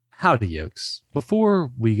Howdy, yokes.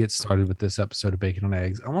 Before we get started with this episode of Bacon and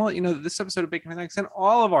Eggs, I want to let you know that this episode of Bacon and Eggs and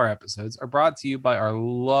all of our episodes are brought to you by our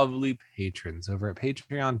lovely patrons over at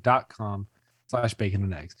patreon.com/bacon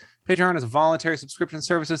and eggs. Patreon is a voluntary subscription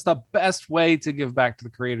service. It's the best way to give back to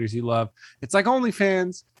the creators you love. It's like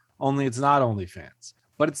OnlyFans, only it's not OnlyFans.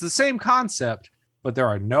 But it's the same concept, but there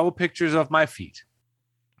are no pictures of my feet.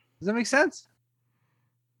 Does that make sense?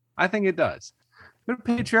 I think it does. Go to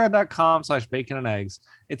patreon.com/bacon and eggs.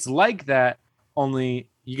 It's like that,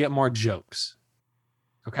 only you get more jokes.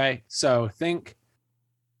 Okay? So think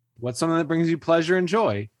what's something that brings you pleasure and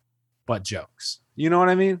joy, but jokes. You know what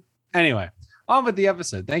I mean? Anyway, on with the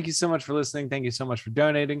episode. Thank you so much for listening. Thank you so much for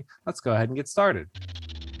donating. Let's go ahead and get started.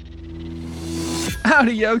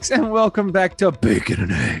 Howdy, yokes, and welcome back to Bacon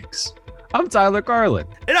and Eggs. I'm Tyler Carlin.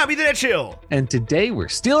 And I'll be the chill. And today we're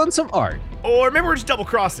stealing some art. Or maybe we're just double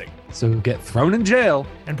crossing. So get thrown in jail.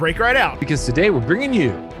 And break right out. Because today we're bringing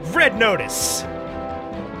you Red Notice.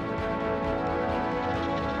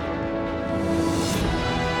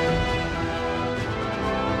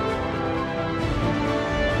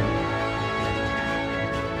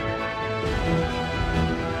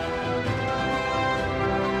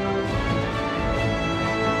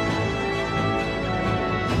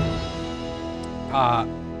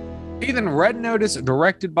 Ethan, Red Notice,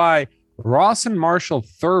 directed by Rawson Marshall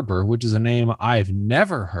Thurber, which is a name I've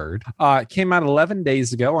never heard. Came out 11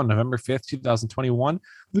 days ago on November 5th, 2021.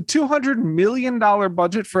 The $200 million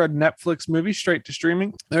budget for a Netflix movie straight to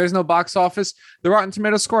streaming. There is no box office. The Rotten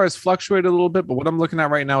Tomatoes score has fluctuated a little bit, but what I'm looking at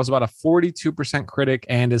right now is about a 42% critic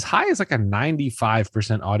and as high as like a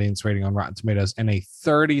 95% audience rating on Rotten Tomatoes and a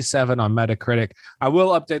 37 on Metacritic. I will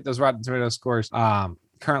update those Rotten Tomatoes scores.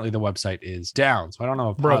 Currently the website is down, so I don't know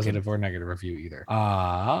a positive or negative review either.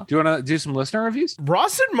 Do you want to do some listener reviews?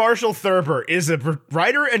 Rawson Marshall Thurber is a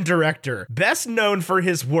writer and director, best known for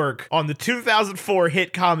his work on the 2004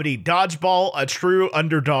 hit comedy Dodgeball, A True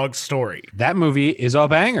Underdog Story. That movie is a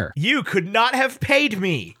banger. You could not have paid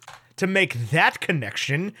me to make that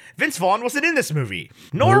connection. Vince Vaughn wasn't in this movie,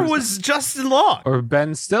 nor was Justin Long. Or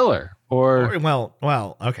Ben Stiller. Or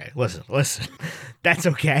well, okay, listen. That's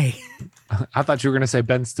okay. I thought you were going to say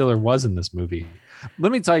Ben Stiller was in this movie.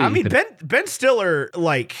 Let me tell you. I mean, Ben Stiller,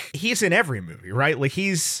 like, he's in every movie, right? Like,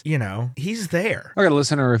 he's there. I got a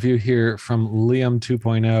listener review here from Liam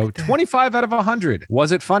 2.0. 25 out of 100.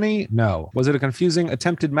 Was it funny? No. Was it a confusing,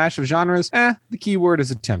 attempted mash of genres? The key word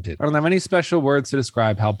is attempted. I don't have any special words to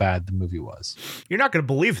describe how bad the movie was. You're not going to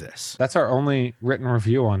believe this. That's our only written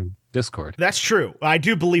review on Discord. That's true. I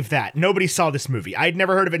do believe that. Nobody saw this movie. I'd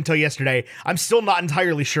never heard of it until yesterday. I'm still not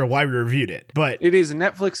entirely sure why we reviewed it, but it is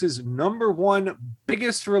Netflix's #1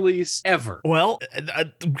 biggest release ever. Well,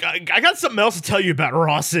 I got something else to tell you about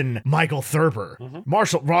Rawson Michael Thurber.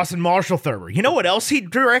 Rawson Marshall Thurber. You know what else he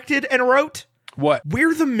directed and wrote? What?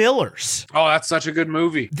 We're the Millers. Oh, that's such a good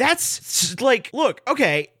movie. That's like, look,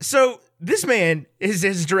 okay, so this man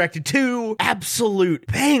has directed two absolute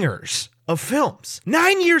bangers of films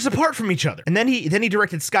 9 years apart from each other. And then he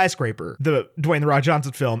directed Skyscraper, the Dwayne The Rock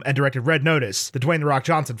Johnson film, and directed Red Notice, the Dwayne The Rock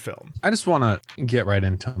Johnson film. I just want to get right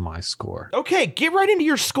into my score. Okay, get right into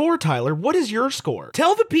your score, Tyler. What is your score?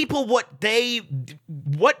 Tell the people tell the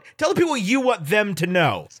people you want them to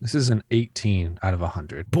know. This is an 18 out of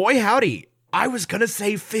 100. Boy, howdy. I was gonna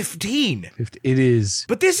say 15. It is.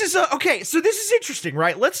 But this is okay, so this is interesting,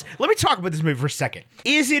 right? Let me talk about this movie for a second.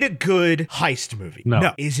 Is it a good heist movie?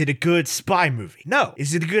 No. Is it a good spy movie? No.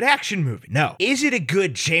 Is it a good action movie? No. Is it a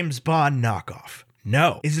good James Bond knockoff?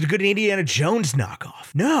 No. Is it a good Indiana Jones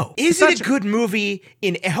knockoff? No. Is it a good movie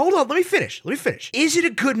in... Hold on, let me finish. Is it a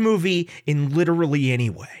good movie in literally any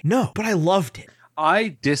way? No, but I loved it.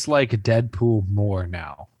 I dislike Deadpool more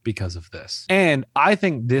now because of this. And I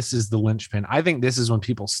think this is the linchpin. I think this is when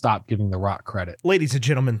people stop giving The Rock credit. Ladies and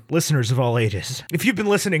gentlemen, listeners of all ages, if you've been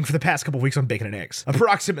listening for the past couple weeks on Bacon and Eggs,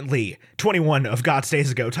 approximately 21 of God's days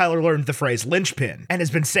ago, Tyler learned the phrase linchpin and has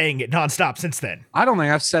been saying it nonstop since then. I don't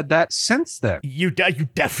think I've said that since then. You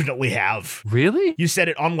definitely have. Really? You said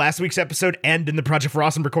it on last week's episode and in the Project for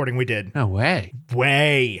Awesome recording we did. No way.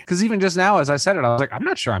 Because even just now, as I said it, I was like, I'm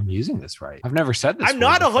not sure I'm using this right. I've never said this. I'm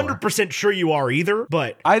not 100% sure you are either,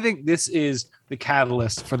 but I think this is the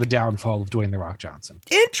catalyst for the downfall of Dwayne The Rock Johnson.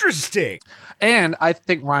 Interesting. And I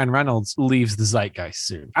think Ryan Reynolds leaves the zeitgeist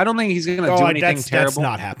soon. I don't think he's going to do anything terrible. That's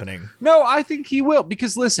not happening. No, I think he will,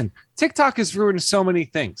 because listen, TikTok has ruined so many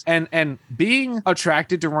things. And being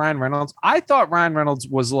attracted to Ryan Reynolds, I thought Ryan Reynolds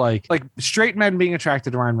was like straight men being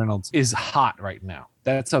attracted to Ryan Reynolds is hot right now.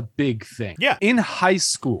 That's a big thing. Yeah. In high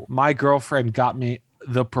school, my girlfriend got me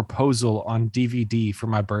The Proposal on DVD for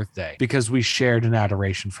my birthday because we shared an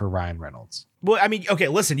adoration for Ryan Reynolds. Well, I mean, okay,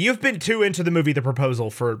 listen, you've been too into the movie The Proposal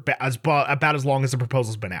for about as long as The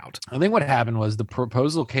Proposal's been out. I think what happened was The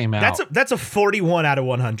Proposal came out. That's a 41 out of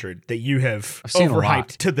 100 that you have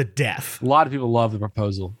overhyped to the death. A lot of people love The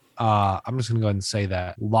Proposal. I'm just gonna go ahead and say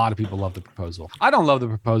that a lot of people love The Proposal. I don't love The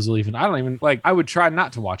Proposal even. I don't even like. I would try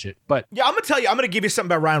not to watch it, but yeah, I'm gonna tell you. I'm gonna give you something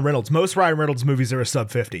about Ryan Reynolds. Most Ryan Reynolds movies are a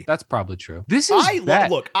sub 50. That's probably true. This is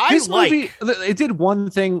this movie, it did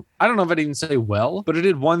one thing. I don't know if I'd even say well, but it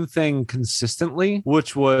did one thing consistently,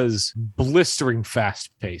 which was blistering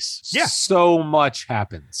fast pace. Yeah, so much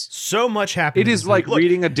happens. It is like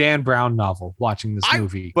reading a Dan Brown novel, watching this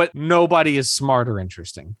movie, but nobody is smart or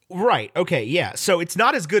interesting. Right. Okay. Yeah. So it's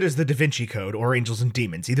not as good as The Da Vinci Code or Angels and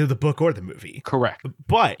Demons, either the book or the movie. Correct.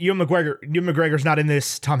 But Ewan McGregor's not in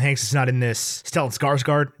this. Tom Hanks is not in this. Stellan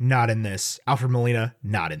Skarsgård, not in this. Alfred Molina,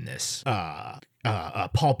 not in this.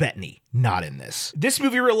 Paul Bettany, not in this. This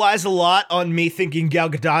movie relies a lot on me thinking Gal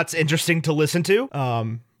Gadot's interesting to listen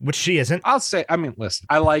to. Which she isn't. Listen,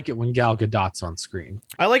 I like it when Gal Gadot's on screen.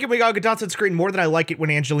 I like it when Gal Gadot's on screen more than I like it when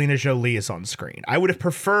Angelina Jolie is on screen. I would have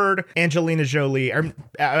preferred Angelina Jolie, or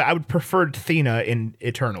I would prefer Athena in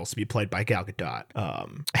Eternals to be played by Gal Gadot.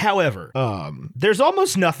 However, there's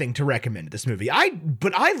almost nothing to recommend in this movie.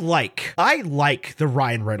 But I like the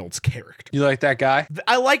Ryan Reynolds character. You like that guy?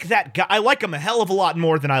 I like that guy. I like him a hell of a lot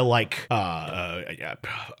more than I like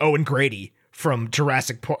Owen Grady from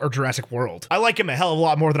Jurassic World. I like him a hell of a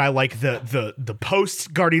lot more than I like the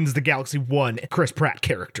post Guardians of the Galaxy 1 Chris Pratt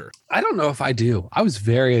character. I don't know if I do. I was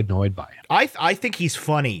very annoyed by it. I think he's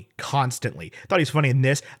funny constantly. I thought he's funny in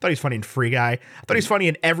this. I thought he's funny in Free Guy. I thought he's funny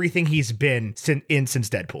in everything he's been since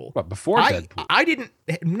Deadpool. But before Deadpool? I didn't.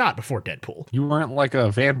 Not before Deadpool. You weren't like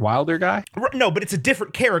a Van Wilder guy? No, but it's a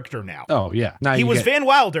different character now. Oh, yeah. Now he was Van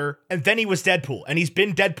Wilder, and then he was Deadpool, and he's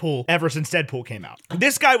been Deadpool ever since Deadpool came out.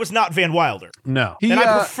 This guy was not Van Wilder. No. And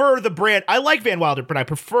I prefer the brand. I like Van Wilder, but I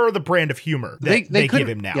prefer the brand of humor that they give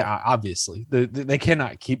him now. Yeah, obviously. They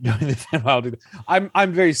cannot keep doing the Van Wilder.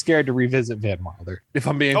 I'm very scared to revisit Van Wilder, if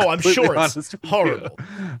I'm being I'm sure honest it's horrible.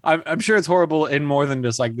 I'm sure it's horrible in more than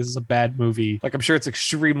just like, this is a bad movie. Like, I'm sure it's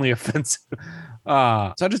extremely offensive.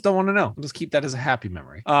 So I just don't want to know. I'll just keep that as a happy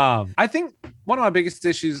memory. I think one of my biggest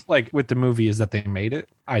issues like with the movie is that they made it.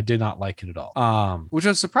 I did not like it at all. Which I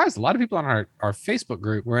was surprised. A lot of people on our Facebook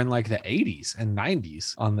group were in like the 80s and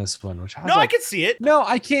 90s on this one, which I can see it. No,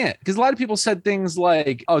 I can't. Because a lot of people said things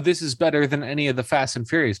like, oh, this is better than any of the Fast and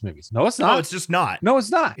Furious movies. No, it's not. No, it's just not. No, it's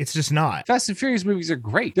not. It's just not. Fast and Furious movies are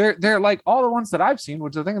great. They're like all the ones that I've seen,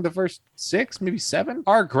 which I think are the first 6, maybe 7,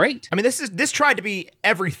 are great. I mean, this tried to be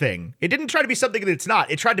everything. It didn't try to be something that it's not.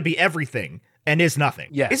 It tried to be everything and is nothing.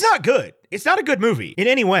 Yes. It's not good. It's not a good movie in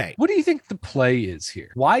any way. What do you think the play is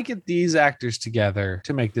here? Why get these actors together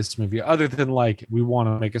to make this movie other than like, we want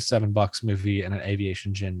to make a $7 movie and an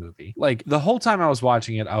Aviation Gin movie? Like, the whole time I was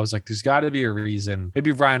watching it, I was like, there's got to be a reason.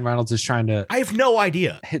 Maybe Ryan Reynolds is trying to... I have no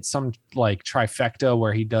idea. ...hit some like trifecta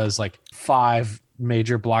where he does like 5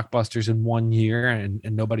 major blockbusters in 1 year, and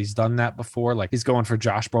nobody's done that before. Like, he's going for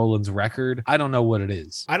Josh Brolin's record. I don't know what it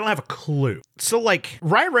is. I don't have a clue. So like,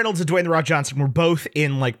 Ryan Reynolds and Dwayne The Rock Johnson were both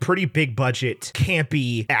in like pretty big budget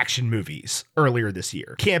campy action movies earlier this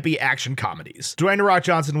year. Campy action comedies. Dwayne The Rock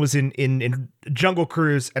Johnson was in Jungle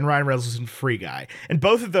Cruise, and Ryan Reynolds was in Free Guy, and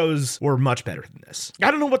both of those were much better than this.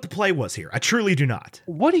 I don't know what the play was here. I truly do not.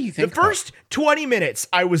 What do you think? The first 20 minutes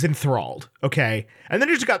I was enthralled, okay? And then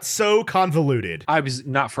it just got so convoluted. I was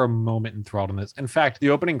not for a moment enthralled in this. In fact, the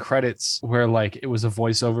opening credits where like it was a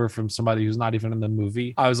voiceover from somebody who's not even in the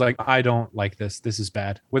movie, I was like, I don't like this. This is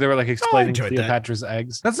bad. Where they were like explaining Cleopatra's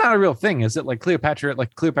eggs. That's not a real thing, is it? Like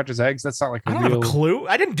Cleopatra's eggs? That's not like I don't have a clue.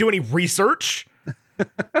 I didn't do any research.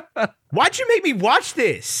 Why'd you make me watch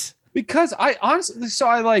this? Because I honestly,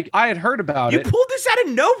 I had heard about it. You pulled this out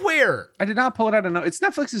of nowhere. I did not pull it out of nowhere. It's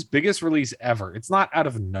Netflix's biggest release ever. It's not out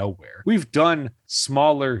of nowhere. We've done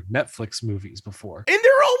smaller Netflix movies before. And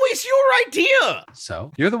they're always your idea.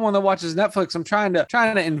 So you're the one that watches Netflix. I'm trying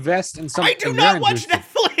to invest in something. I do not watch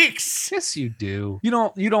Netflix. Yes, you do. You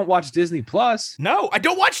don't watch Disney Plus. No, I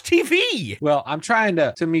don't watch TV. Well, I'm trying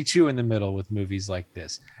to meet you in the middle with movies like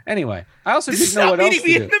this. Anyway, I also didn't know what else to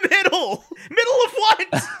do. In the middle. Middle of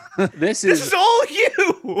what? This is all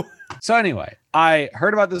you. So anyway, I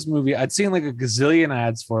heard about this movie. I'd seen like a gazillion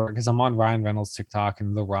ads for it because I'm on Ryan Reynolds TikTok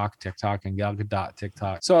and The Rock TikTok and Gal Gadot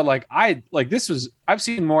TikTok. So I've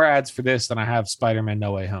seen more ads for this than I have Spider-Man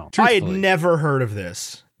No Way Home. Truthfully. I had never heard of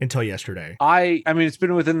this until yesterday. I mean, it's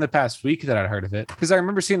been within the past week that I'd heard of it because I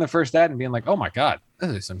remember seeing the first ad and being like, oh my God,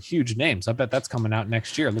 those are some huge names. I bet that's coming out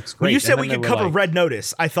next year. It looks great. When you said And we then could they were cover like, Red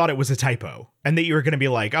Notice, I thought it was a typo. And that you were going to be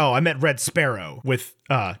like, oh, I meant Red Sparrow with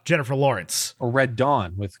Jennifer Lawrence. or Red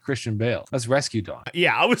Dawn with Christian Bale. That's Rescue Dawn.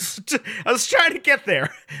 Yeah, I was trying to get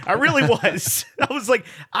there. I really was. I was like,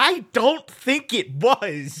 I don't think it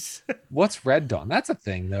was. What's Red Dawn? That's a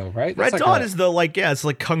thing though, right? Red That's Dawn is it's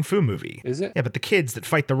like kung fu movie. Is it? Yeah, but the kids that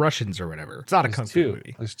fight the Russians or whatever. It's not a kung fu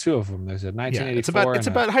movie. There's two of them. There's a Yeah, 1984. it's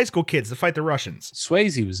about high school kids that fight the Russians.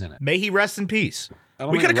 Swayze was in it. May he rest in peace. I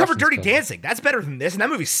don't We think could have covered Russians Dirty killed him. Dancing. That's better than this, and that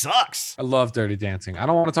movie sucks. I love Dirty Dancing. I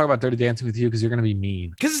don't want to talk about Dirty Dancing with you because you're going to be mean.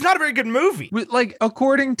 Because it's not a very good movie. Like,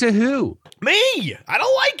 according to who? Me! I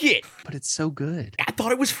don't like it. But it's so good. I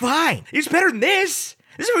thought it was fine. It's better than this.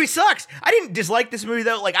 This movie sucks. I didn't dislike this movie,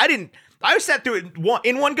 though. I sat through it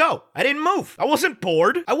in one go. I didn't move. I wasn't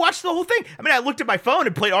bored. I watched the whole thing. I mean, I looked at my phone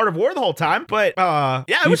and played Art of War the whole time, but yeah,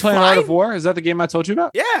 it You was playing fine. Art of War? Is that the game I told you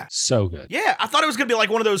about? Yeah. So good. Yeah, I thought it was going to be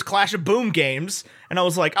like one of those Clash of Boom games, and I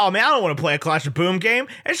was like, oh man, I don't want to play a Clash of Boom game.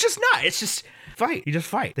 And it's just not. It's just fight. You just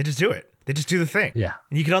fight. They just do it. They just do the thing. Yeah.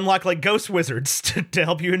 And you can unlock like ghost wizards to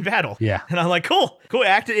help you in battle. Yeah. And I'm like, cool.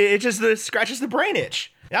 It just scratches the brain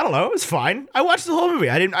itch. I don't know. It was fine. I watched the whole movie.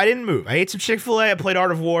 I didn't move. I ate some Chick-fil-A. I played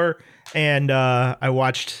Art of War, and I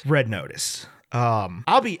watched Red Notice. Tyler, I'm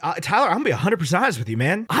gonna be 100% honest with you,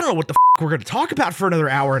 man. I don't know what the we're gonna talk about for another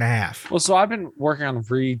hour and a half. Well, so I've been working on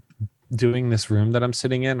redoing this room that I'm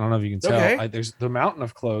sitting in. I don't know if you can tell. Okay. There's the mountain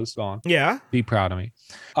of clothes gone. Yeah. Be proud of me.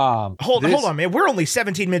 Hold on, man. We're only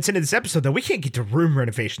 17 minutes into this episode, though. We can't get to room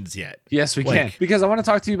renovations yet. Yes, we can. Because I want to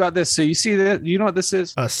talk to you about this. So you see that? You know what this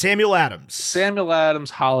is? Samuel Adams. Samuel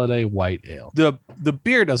Adams Holiday White Ale. The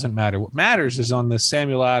beer doesn't matter. What matters is on the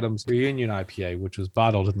Samuel Adams Reunion IPA, which was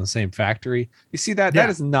bottled in the same factory. You see that? Yeah. That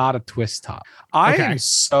is not a twist top. I am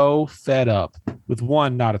so fed up with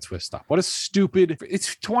not a twist top. What a stupid.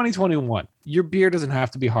 It's 2021. Your beer doesn't have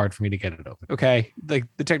to be hard for me to get it open. Okay. Like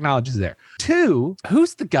the technology is there. 2,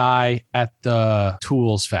 who's the guy at the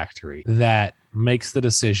tools factory that makes the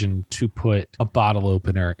decision to put a bottle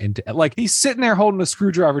opener into, like, he's sitting there holding a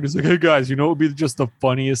screwdriver and he's like, hey guys, you know what would be just the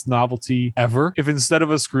funniest novelty ever if instead of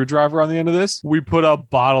a screwdriver on the end of this, we put a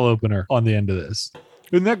bottle opener on the end of this?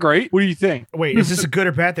 Isn't that great? What do you think? Wait, is this a good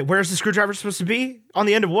or bad thing? Where's the screwdriver supposed to be? On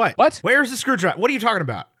the end of what? What? Where's the screwdriver? What are you talking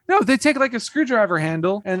about? No, they take like a screwdriver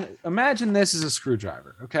handle and imagine this is a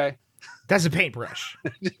screwdriver. Okay. That's a paintbrush.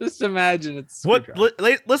 Just imagine it's What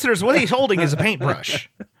listeners, what he's holding is a paintbrush.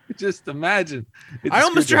 Just imagine. I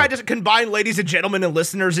almost tried to combine ladies and gentlemen and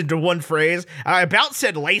listeners into one phrase. I about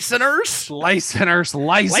said listeners. Liceners.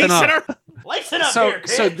 Listen up here,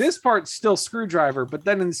 kids. So this part's still screwdriver, but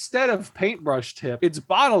then instead of paintbrush tip, it's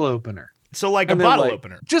bottle opener. So like And a then, bottle like,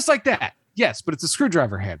 opener. Just like that. Yes, but it's a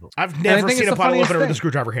screwdriver handle. I've And I never think seen it's a the bottle funniest opener with a thing.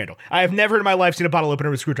 screwdriver handle. I have never in my life seen a bottle opener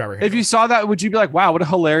with a screwdriver handle. If you saw that, would you be like, wow, what a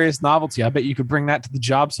hilarious novelty. I bet you could bring that to the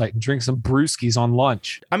job site and drink some brewskis on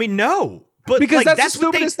lunch. I mean, no. But Because like, that's the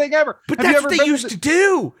what stupidest thing ever. But Have you that's ever what they been to used to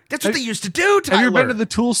do. That's what they used to do, Tyler. Have you ever been to the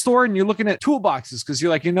tool store and you're looking at toolboxes because you're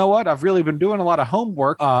like, you know what? I've really been doing a lot of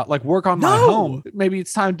homework, like work on my home. Maybe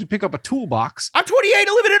it's time to pick up a toolbox. I'm 28.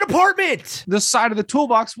 I live in an apartment. The side of the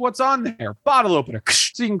toolbox, what's on there? Bottle opener.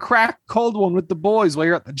 So you can crack a cold one with the boys while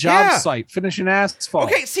you're at the job site finishing asphalt.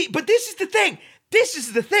 Okay, see, but this is the thing. This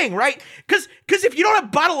is the thing, right? Because if you don't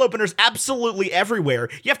have bottle openers absolutely everywhere,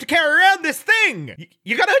 you have to carry around this thing.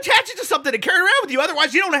 You got to attach it to something to carry around with you.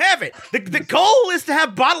 Otherwise, you don't have it. The goal is to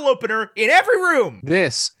have bottle opener in every room.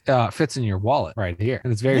 This fits in your wallet right here.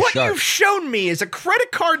 And it's very What sharp. you've shown me is a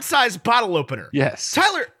credit card sized bottle opener. Yes.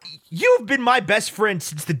 Tyler, you have been my best friend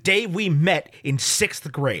since the day we met in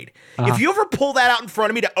 6th grade. If you ever pull that out in front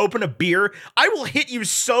of me to open a beer, I will hit you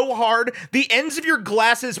so hard, the ends of your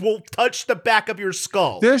glasses will touch the back of your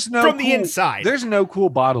skull. From the inside. There's no cool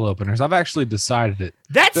bottle openers. I've actually decided it.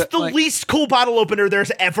 That's the least cool bottle opener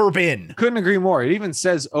there's ever been. Couldn't agree more. It even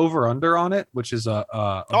says over under on it, which is a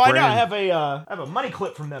I know. I have a money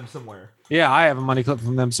clip from them somewhere. Yeah, I have a money clip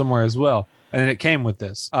from them somewhere as well. And it came with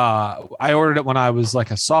this. I ordered it when I was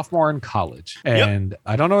like a sophomore in college. And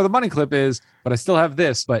I don't know where the money clip is, but I still have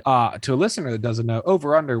this. But to a listener that doesn't know,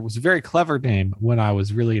 Over Under was a very clever name when I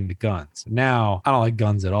was really into guns. Now, I don't like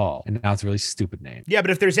guns at all. And now it's a really stupid name. Yeah,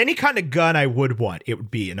 but if there's any kind of gun I would want, it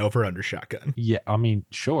would be an Over Under shotgun. Yeah, I mean,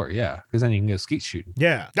 sure, yeah. Because then you can go skeet shooting.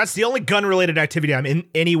 Yeah, that's the only gun-related activity I'm in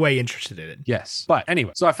any way interested in. Yes. But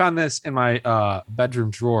anyway, so I found this in my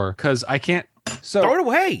bedroom drawer because I can't. So throw it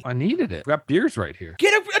away. I needed it. We got beers right here.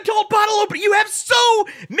 Get an adult bottle opener. You have so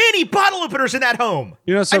many bottle openers in that home.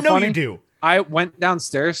 You know, so I know funny? you do. I went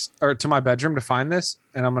downstairs or to my bedroom to find this,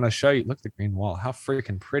 and I'm gonna show you. Look at the green wall. How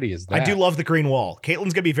freaking pretty is that? I do love the green wall.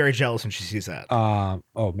 Caitlin's gonna be very jealous when she sees that.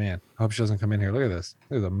 Oh man, I hope she doesn't come in here. Look at this.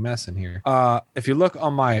 There's a mess in here. If you look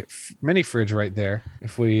on my mini fridge right there,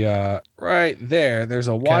 if we right there, there's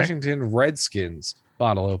a Washington Redskins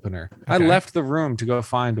bottle opener. I left the room to go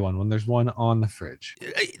find one when there's one on the fridge.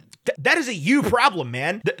 That is a you problem,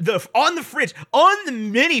 man. The on the fridge, on the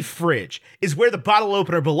mini fridge is where the bottle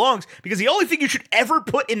opener belongs, because the only thing you should ever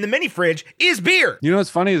put in the mini fridge is beer. You know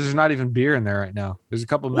what's funny is there's not even beer in there right now. There's a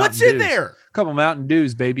couple of What's in there? A couple Mountain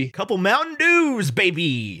Dews, baby. Couple Mountain Dews,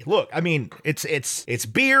 baby. Look, I mean, it's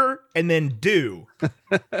beer and then dew.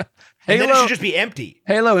 And then it should just be empty.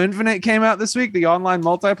 Halo Infinite came out this week, the online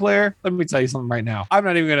multiplayer. Let me tell you something right now. I'm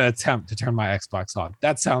not even going to attempt to turn my Xbox on.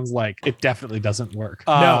 That sounds like it definitely doesn't work.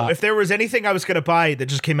 No, if there was anything I was going to buy that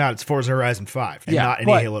just came out, it's Forza Horizon 5 and not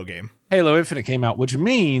any Halo game. Halo Infinite came out, which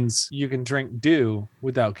means you can drink dew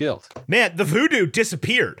without guilt. Man, the voodoo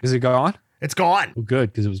disappeared. Is it gone? It's gone. Well,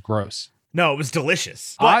 good, because it was gross. No, it was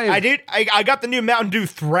delicious. But I got the new Mountain Dew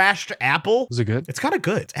thrashed apple. Was it good? It's kind of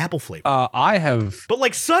good. It's apple flavored. I have... But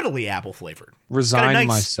like subtly apple flavored. Resigned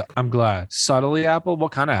myself. I'm glad. Subtly apple?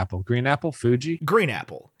 What kind of apple? Green apple? Fuji? Green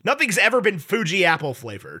apple. Nothing's ever been Fuji apple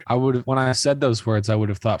flavored. I would have, when I said those words, I would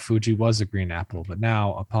have thought Fuji was a green apple. But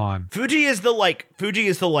now upon... Fuji is the light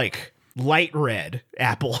red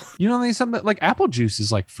apple. You know, there's something like apple juice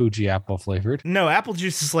is like Fuji apple flavored. No, apple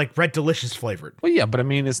juice is like Red Delicious flavored. Well, yeah, but I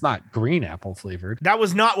mean, it's not green apple flavored. That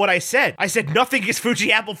was not what I said. I said nothing is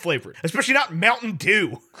Fuji apple flavored, especially not Mountain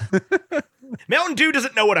Dew. Mountain Dew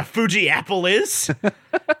doesn't know what a Fuji apple is.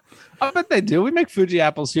 I bet they do. We make Fuji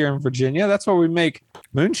apples here in Virginia. That's where we make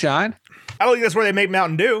moonshine. I don't think that's where they make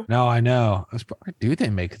Mountain Dew. No, I know. Where do they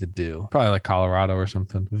make the dew? Probably like Colorado or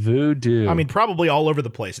something. Voodoo. I mean, probably all over the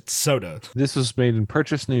place. It's soda. This was made in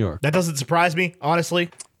Purchase, New York. That doesn't surprise me, honestly.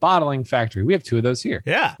 Bottling factory. We have two of those here.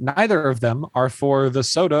 Yeah. Neither of them are for the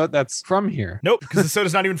soda that's from here. Nope, because the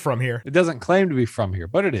soda's not even from here. It doesn't claim to be from here,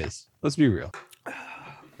 but it is. Let's be real.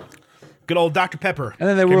 Good old Dr. Pepper. And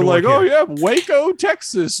then they were like, oh, yeah, Waco,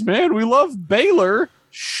 Texas, man. We love Baylor.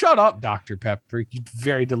 Shut up, Dr. Pepper, you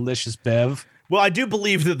very delicious bev. Well, I do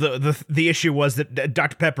believe that the issue was that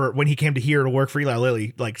Dr. Pepper, when he came to here to work for Eli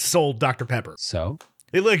Lilly, like sold Dr. Pepper. So?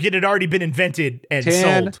 It had already been invented and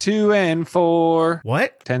 10, sold. 2, and 4.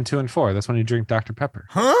 What? 10, 2, and 4. That's when you drink Dr. Pepper.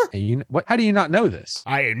 Huh? Hey, what? How do you not know this?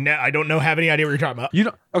 I don't have any idea what you're talking about. You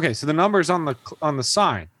don't. Okay, so the numbers on the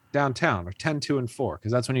sign downtown are 10, 2, and 4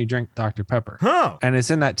 because that's when you drink Dr. Pepper. Huh? And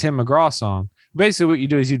it's in that Tim McGraw song. Basically, what you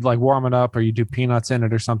do is you'd like warm it up or you do peanuts in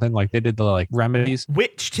it or something like they did the like remedies.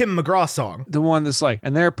 Which Tim McGraw song? The one that's like,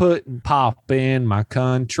 and they're putting pop in my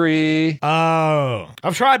country. Oh,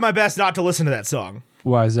 I've tried my best not to listen to that song.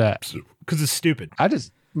 Why is that? Because it's stupid. I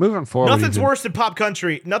just moving forward. Nothing's worse than pop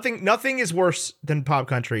country. Nothing is worse than pop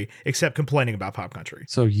country except complaining about pop country.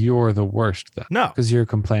 So you're the worst then? No, because you're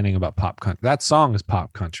complaining about pop country. That song is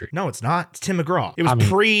pop country. No, it's not. It's Tim McGraw. It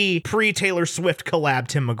was pre Taylor Swift collab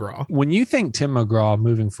Tim McGraw. When you think Tim McGraw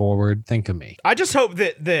moving forward, think of me. I just hope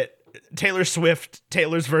that Taylor's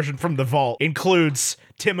version from The Vault includes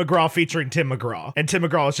Tim McGraw featuring Tim McGraw. And Tim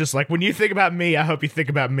McGraw is just like, when you think about me, I hope you think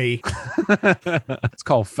about me. It's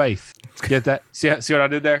called Faith. Get that? See what I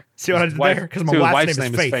did there? See what I did there? Because my wife's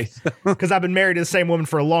name is Faith. Because I've been married to the same woman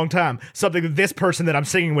for a long time. Something that this person that I'm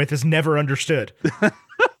singing with has never understood.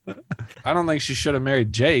 I don't think she should have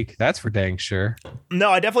married Jake. That's for dang sure.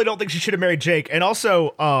 No, I definitely don't think she should have married Jake. And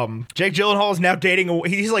also, Jake Gyllenhaal is now dating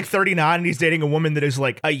he's like 39 and he's dating a woman that is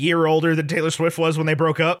like a year older than Taylor Swift was when they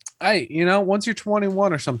broke up. Hey, once you're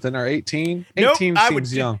 21 or something or 18, nope, 18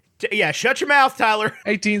 seems young. Yeah, shut your mouth, Tyler.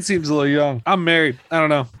 18 seems a little young. I'm married. I don't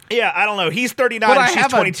know. Yeah, I don't know. He's 39 and she's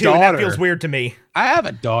 22, and that feels weird to me. I have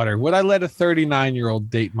a daughter. Would I let a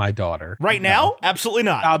 39-year-old date my daughter? Right now? Absolutely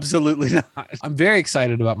not. Absolutely not. I'm very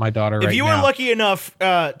excited about my daughter If you are lucky enough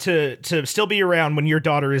to still be around when your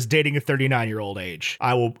daughter is dating a 39-year-old age,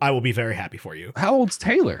 I will be very happy for you. How old's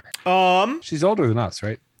Taylor? She's older than us,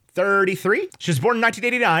 right? 33. She was born in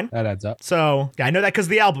 1989. That adds up. So, yeah, I know that because of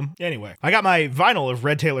the album. Anyway, I got my vinyl of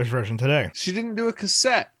Red Taylor's version today. She didn't do a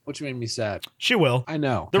cassette, which made me sad. She will. I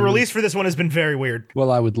know. The release for this one has been very weird.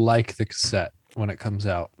 Well, I would like the cassette when it comes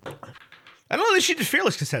out. I don't know that she did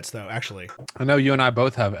Fearless cassettes, though, actually. I know you and I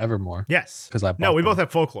both have Evermore. Yes. Because I No, we both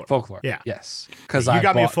have Folklore. Folklore. Yeah. Yes. Because you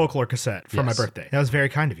got me a Folklore cassette for my birthday. That was very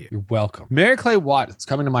kind of you. You're welcome. Mary Clay Watt is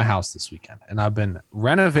coming to my house this weekend, and I've been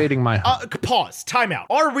renovating my home. Pause. Time out.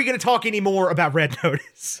 Are we going to talk any more about Red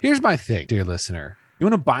Notice? Here's my thing, dear listener. You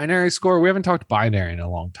want a binary score? We haven't talked binary in a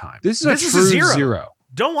long time. This is a zero.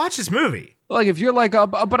 Don't watch this movie. Like, if you're like,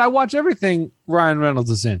 but I watch everything Ryan Reynolds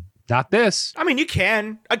is in. Not this. I mean, you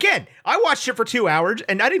can. Again, I watched it for 2 hours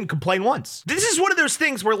and I didn't complain once. This is one of those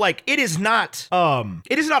things where like it is not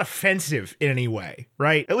offensive in any way,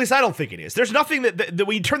 right? At least I don't think it is. There's nothing that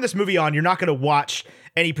when you turn this movie on, you're not going to watch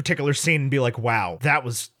any particular scene and be like, wow, that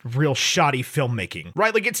was real shoddy filmmaking,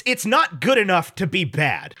 right? Like it's not good enough to be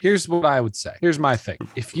bad. Here's what I would say. Here's my thing.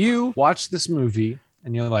 If you watch this movie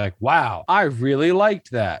and you're like, wow, I really liked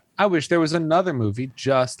that. I wish there was another movie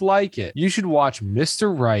just like it. You should watch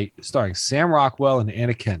Mr. Right, starring Sam Rockwell and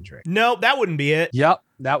Anna Kendrick. No, that wouldn't be it. Yep,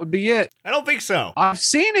 that would be it. I don't think so. I've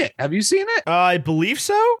seen it. Have you seen it? I believe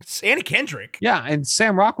so. It's Anna Kendrick. Yeah, and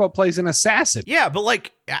Sam Rockwell plays an assassin. Yeah, but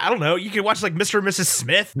like, I don't know. You can watch like Mr. and Mrs.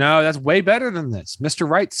 Smith. No, that's way better than this. Mr.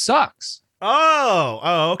 Right sucks.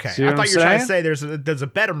 Oh, okay. See I what thought I'm you were trying to saying? say there's a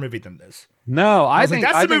better movie than this. No, I think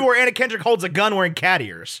that's the movie where Anna Kendrick holds a gun wearing cat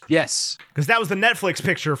ears. Yes. Because that was the Netflix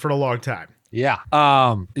picture for a long time. Yeah.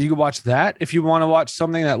 You can watch that if you want to watch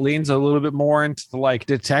something that leans a little bit more into the like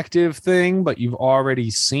detective thing, but you've already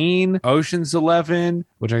seen Ocean's 11,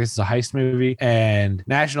 which I guess is a heist movie, and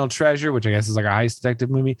National Treasure, which I guess is like a heist detective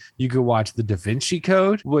movie. You could watch The Da Vinci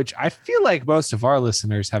Code, which I feel like most of our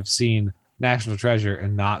listeners have seen National Treasure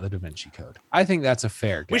and not The Da Vinci Code. I think that's a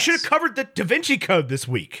fair guess. We should have covered the Da Vinci Code this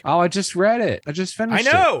week. Oh, I just read it. I just finished it.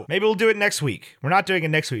 I know. Maybe we'll do it next week. We're not doing it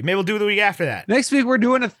next week. Maybe we'll do it the week after that. Next week, we're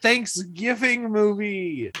doing a Thanksgiving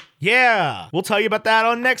movie. Yeah. We'll tell you about that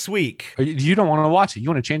on next week. You don't want to watch it. You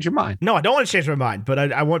want to change your mind. No, I don't want to change my mind, but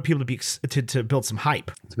I want people to be to build some hype.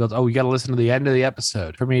 Oh, you got to listen to the end of the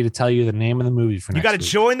episode for me to tell you the name of the movie for next week. You got to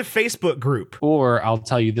join the Facebook group. Or I'll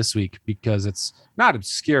tell you this week because it's not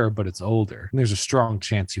obscure, but it's older. And there's a strong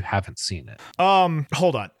chance you haven't seen it.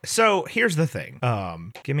 Hold on. So here's the thing.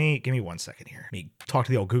 Give me 1 second here. Let me talk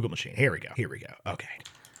to the old Google machine. Here we go. Okay.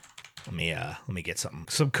 Let me get some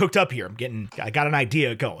cooked up here. I got an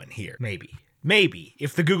idea going here. Maybe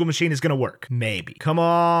if the Google machine is gonna work. Maybe. Come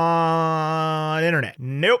on, internet.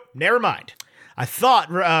 Nope. Never mind. I thought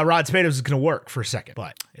Rotten Tomatoes was going to work for a second,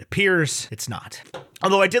 but it appears it's not.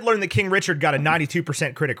 Although I did learn that King Richard got a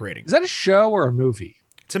 92% critic rating. Is that a show or a movie?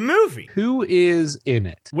 It's a movie. Who is in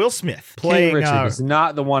it? Will Smith playing. King Richard is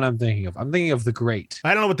not the one I'm thinking of. I'm thinking of The Great.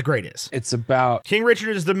 I don't know what The Great is. It's about... King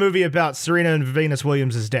Richard is the movie about Serena and Venus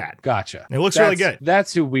Williams' dad. Gotcha. It looks really good.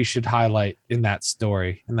 That's who we should highlight in that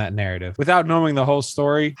story, in that narrative. Without knowing the whole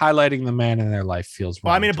story, highlighting the man in their life feels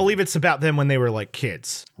wrong. Well, I mean, I believe it's about them when they were like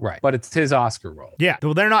kids. Right. But it's his Oscar role. Yeah.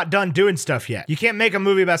 Well, they're not done doing stuff yet. You can't make a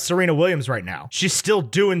movie about Serena Williams right now. She's still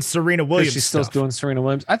doing Serena Williams She's still doing Serena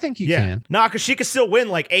Williams. I think you can. Nah, because she could still win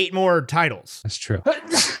like 8 more titles. That's true.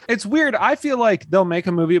 It's weird. I feel like they'll make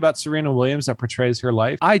a movie about Serena Williams that portrays her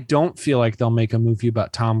life. I don't feel like they'll make a movie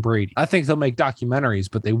about Tom Brady. I think they'll make documentaries,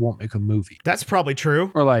 but they won't make a movie. That's probably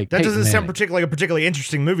true. Or like that doesn't sound particularly like a particularly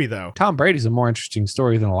interesting movie, though. Tom Brady's a more interesting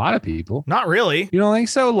story than a lot of people. Not really. You don't think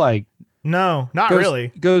so? Like, no, not really.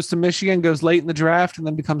 Goes to Michigan, goes late in the draft, and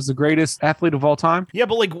then becomes the greatest athlete of all time. Yeah,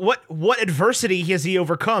 but like, what adversity has he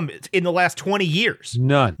overcome in the last 20 years?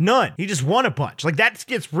 None. He just won a bunch. Like, that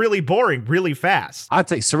gets really boring really fast. I'd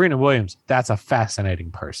say Serena Williams, that's a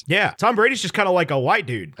fascinating person. Yeah, Tom Brady's just kind of like a white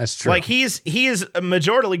dude. That's true. Like, he is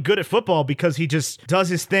majorly good at football because he just does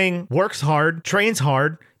his thing, works hard, trains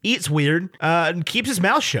hard, eats weird, and keeps his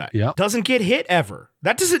mouth shut. Yep. Doesn't get hit ever.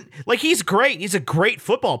 That doesn't, like, he's great. He's a great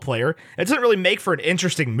football player. It doesn't really make for an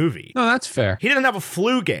interesting movie. No, that's fair. He didn't have a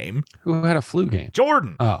flu game. Who had a flu game?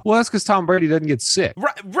 Jordan. Oh, well, that's because Tom Brady doesn't get sick.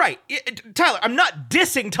 Right. Tyler, I'm not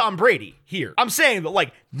dissing Tom Brady here. I'm saying that,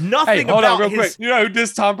 like, nothing hold about on, real quick. You know who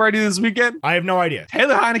dissed Tom Brady this weekend? I have no idea.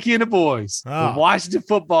 Taylor Heineke and the boys. The Washington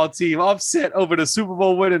football team upset over the Super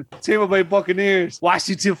Bowl winning Tampa Bay Buccaneers.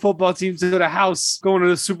 Washington football team to the house going to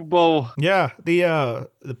the Super Bowl. Yeah, the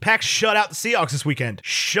Pack shut out the Seahawks this weekend.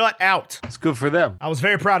 Shut out. It's good for them. I was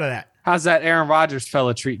very proud of that. How's that Aaron Rodgers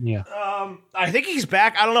fella treating you? I think he's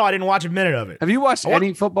back. I don't know. I didn't watch a minute of it. Have you watched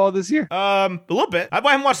any football this year? A little bit. I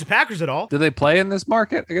haven't watched the Packers at all. Do they play in this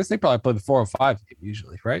market? I guess they probably play the 405 game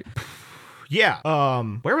usually, right? Yeah.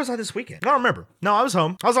 Where was I this weekend? I don't remember. No, I was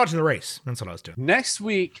home. I was watching the race. That's what I was doing. Next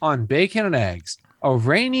week on Bacon and Eggs, A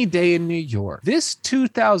Rainy Day in New York. This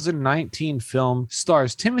 2019 film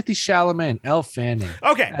stars Timothy Chalamet and Elle Fanning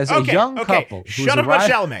as a young couple. Shut up about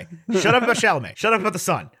Chalamet. Shut up about Chalamet. Shut up about the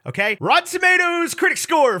son. Okay. Rotten Tomatoes critic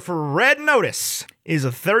score for Red Notice is a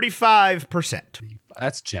 35%.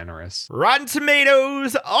 That's generous. Rotten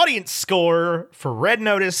Tomatoes audience score for Red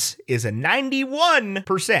Notice is a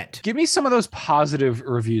 91%. Give me some of those positive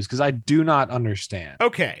reviews because I do not understand.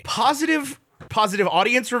 Okay. Positive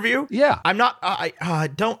audience review? Yeah. I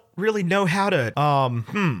don't really know how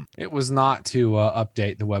to, It was not to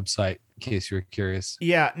update the website in case you were curious.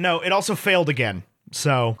 Yeah, no, it also failed again.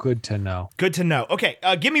 So good to know. Good to know. Okay,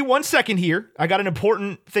 give me 1 second here. I got an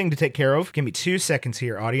important thing to take care of. Give me 2 seconds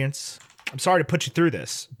here, audience. I'm sorry to put you through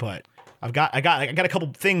this, but I got a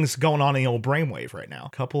couple things going on in the old brainwave right now.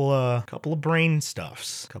 Couple of brain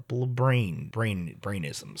stuffs. Couple of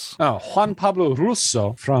brainisms. Oh, Juan Pablo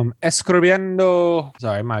Russo from Escribiendo.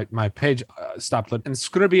 Sorry, my page stopped.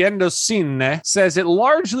 Escribiendo Cine says it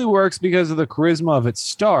largely works because of the charisma of its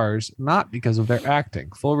stars, not because of their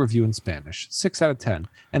acting. Full review in Spanish. 6 out of 10,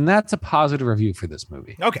 and that's a positive review for this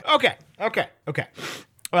movie. Okay.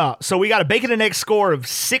 So we got a bacon and egg score of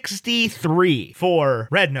 63 for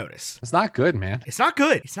Red Notice. It's not good, man. It's not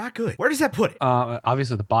good. Where does that put it?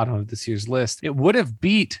 Obviously, at the bottom of this year's list, it would have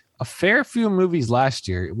beat a fair few movies last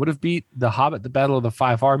year. It would have beat The Hobbit, The Battle of the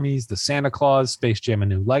Five Armies, The Santa Claus, Space Jam: A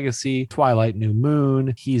New Legacy, Twilight, New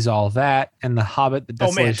Moon, He's All That, and The Hobbit, The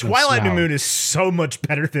Desolation of Twilight, New Smaug. Moon is so much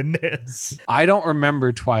better than this. I don't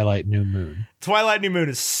remember Twilight, New Moon. Twilight New Moon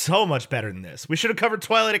is so much better than this. We should have covered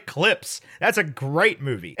Twilight Eclipse. That's a great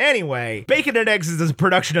movie. Anyway, Bacon and Eggs is a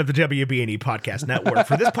production of the WBNE Podcast Network.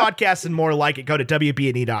 For this podcast and more like it, go to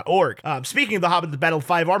WBNE.org. Speaking of The Hobbit, The Battle of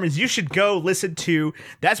Five Armies, you should go listen to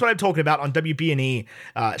That's What I'm Talking About on WBNE.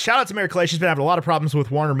 Shout out to Mary Clay. She's been having a lot of problems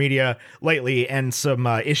with Warner Media lately and some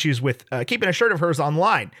issues with keeping a shirt of hers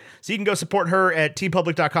online. So you can go support her at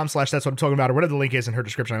tpublic.com/That's What I'm Talking About, or whatever the link is in her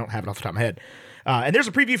description. I don't have it off the top of my head. And there's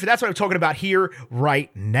a preview for That's What I'm Talking About here right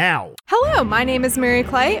now. Hello, my name is Mary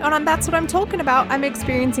Clay, and on That's What I'm Talking About, I'm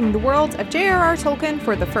experiencing the world of J.R.R. Tolkien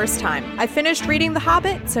for the first time. I finished reading The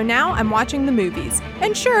Hobbit, so now I'm watching the movies.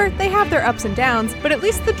 And sure, they have their ups and downs, but at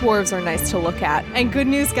least the dwarves are nice to look at. And good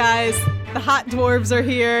news, guys, the hot dwarves are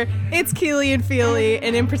here. It's Keely and Feely,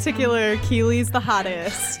 and in particular, Keely's the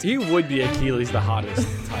hottest. He would be a Keely's the hottest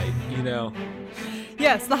type, you know?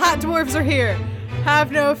 Yes, the hot dwarves are here.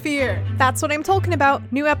 Have no fear. That's What I'm Talking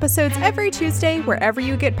About. New episodes every Tuesday, wherever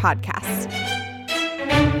you get podcasts.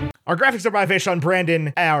 Our graphics are by Vaishon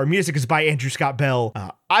Brandon. Our music is by Andrew Scott Bell.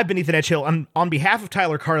 I've been Ethan Edgehill. On behalf of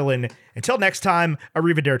Tyler Carlin, until next time,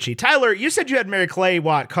 arrivederci. Tyler, you said you had Mary Clay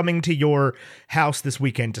Watt coming to your house this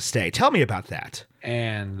weekend to stay. Tell me about that.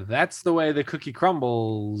 And that's the way the cookie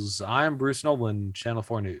crumbles. I'm Bruce Nolan, Channel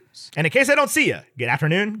 4 News. And in case I don't see you, good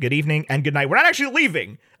afternoon, good evening, and good night. We're not actually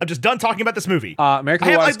leaving. I'm just done talking about this movie.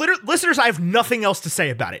 Listeners, I have nothing else to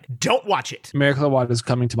say about it. Don't watch it. Mary Clay Watt is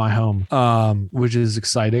coming to my home, which is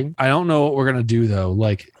exciting. I don't know what we're going to do, though.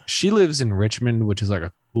 Like, she lives in Richmond, which is like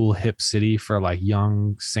a cool hip city for like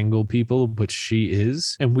young single people, which she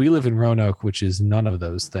is. And we live in Roanoke, which is none of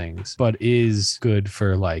those things, but is good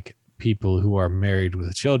for like people who are married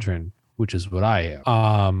with children, which is what I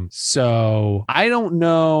am. So I don't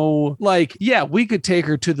know, like, yeah, we could take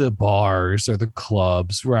her to the bars or the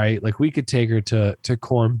clubs, right? Like we could take her to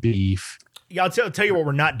corned beef. Yeah, I'll tell you what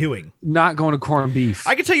we're not doing. Not going to corned beef.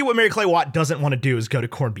 I can tell you what Mary Clay Watt doesn't want to do is go to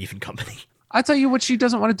Corned Beef and Company. I tell you what she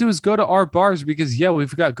doesn't want to do is go to our bars because, yeah,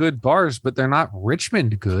 we've got good bars, but they're not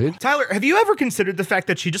Richmond good. Tyler, have you ever considered the fact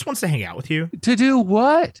that she just wants to hang out with you? To do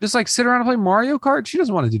what? Just like sit around and play Mario Kart? She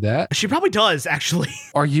doesn't want to do that. She probably does, actually.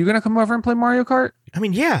 Are you going to come over and play Mario Kart? I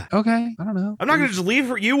mean, yeah. Okay. I don't know. I'm not going to just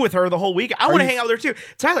leave you with her the whole week. I want to hang out with her too.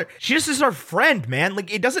 Tyler, she just is our friend, man.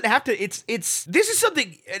 Like, it doesn't have to, this is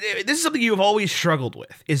something you've always struggled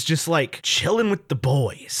with. Is just like chilling with the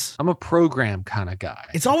boys. I'm a program kind of guy.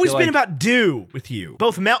 It's always been about do with you,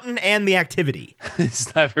 both Mountain and the activity.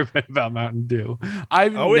 It's never been about Mountain Dew.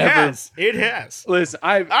 It has. It has. Listen,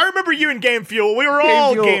 I remember you in Game Fuel. We were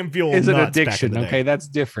all Game Fuel. It's an addiction. Okay, that's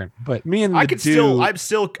different. But me and I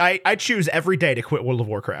choose every day to quit World of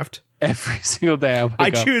Warcraft. Every single day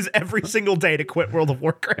I choose every single day to quit World of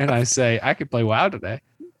Warcraft. And I say, I could play WoW today.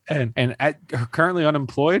 And currently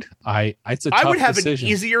unemployed, it's a tough decision. I would have an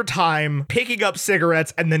easier time picking up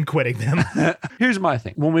cigarettes and then quitting them. Here's my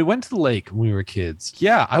thing. When we went to the lake when we were kids,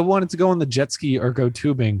 yeah, I wanted to go on the jet ski or go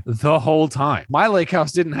tubing the whole time. My lake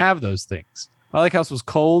house didn't have those things. My lake house was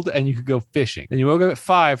cold and you could go fishing. And you woke up at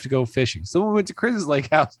 5 to go fishing. So when we went to Chris's lake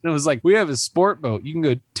house and it was like, we have a sport boat. You can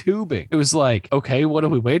go tubing. It was like, okay, what are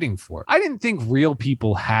we waiting for? I didn't think real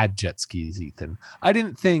people had jet skis, Ethan. I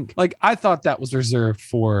thought that was reserved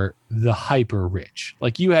for the hyper rich.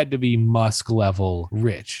 Like you had to be Musk level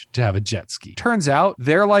rich to have a jet ski. Turns out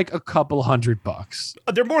they're like a couple $100.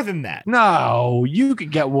 They're more than that. No, you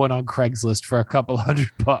could get one on Craigslist for a couple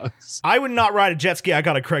 $100. I would not ride a jet ski. I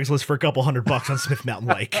got a Craigslist for a couple $100 on Smith Mountain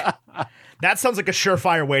Lake. That sounds like a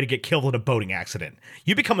surefire way to get killed in a boating accident.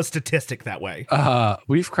 You become a statistic that way.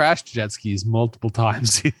 We've crashed jet skis multiple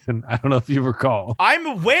times, Ethan. I don't know if you recall. I'm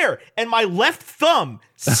aware, and my left thumb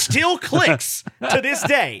still clicks to this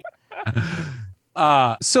day.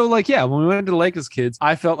 So like, yeah, when we went to the lake as kids,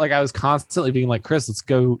 I felt like I was constantly being like, Chris, let's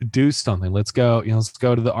go do something. Let's go, let's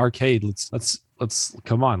go to the arcade. Let's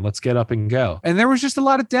come on, let's get up and go. And there was just a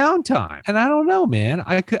lot of downtime. And I don't know, man,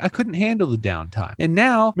 I couldn't handle the downtime. And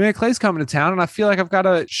now Mary Clay's coming to town and I feel like I've got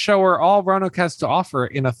to show her all Roanoke has to offer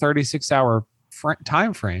in a 36-hour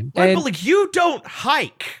time frame. Right, but like you don't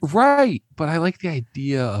hike. Right. But I like the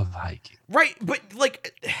idea of hiking. Right. But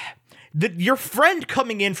like your friend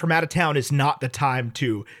coming in from out of town is not the time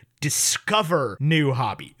to discover new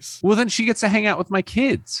hobbies. Well, then she gets to hang out with my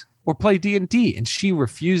kids or play D&D, and she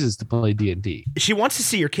refuses to play D&D. She wants to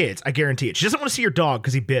see your kids, I guarantee it. She doesn't want to see your dog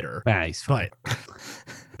because he bit her. Nice. But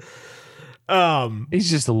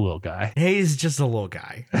he's just a little guy. He's just a little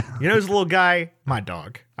guy. You know who's a little guy? My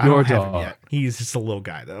dog. I Your don't have him dog. yet. He's just a little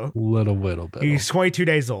guy though. Little bit. He's 22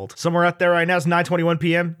 days old. Somewhere out there right now, it's 9:21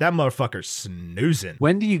 p.m. That motherfucker's snoozing.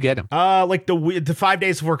 When do you get him? Like the 5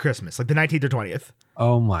 days before Christmas, like the 19th or 20th.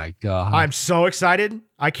 Oh my God. I'm so excited.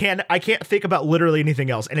 I can't think about literally anything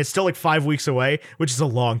else. And it's still like 5 weeks away, which is a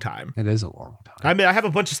long time. It is a long time. I mean, I have a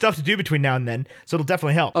bunch of stuff to do between now and then, so it'll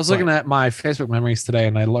definitely help. I was looking at my Facebook memories today,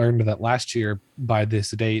 and I learned that last year, by this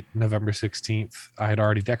date, November 16th, I had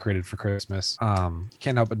already decorated for Christmas.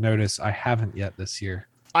 Can't help but notice I haven't yet this year.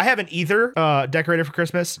 I haven't either decorated for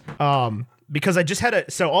Christmas. Because I just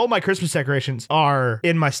had so all my Christmas decorations are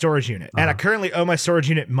in my storage unit, and I currently owe my storage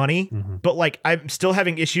unit money, but like I'm still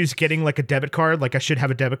having issues getting like a debit card. Like I should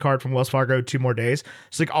have a debit card from Wells Fargo 2 more days.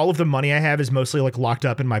 So like all of the money I have is mostly like locked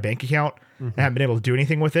up in my bank account. I haven't been able to do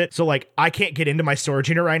anything with it. So like I can't get into my storage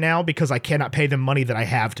unit right now because I cannot pay them money that I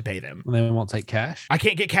have to pay them. And they won't take cash? I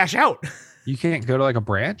can't get cash out. You can't go to like a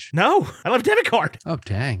branch? No, I don't have a debit card. Oh,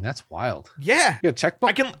 dang. That's wild. Yeah. You got a checkbook?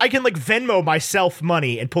 I can like Venmo myself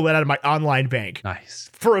money and pull it out of my online bank Nice.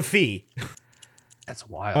 for a fee. That's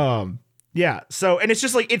wild. Yeah. So, and it's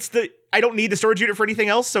just like, I don't need the storage unit for anything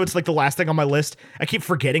else. So it's like the last thing on my list. I keep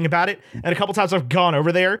forgetting about it. And a couple times I've gone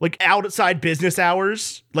over there, like outside business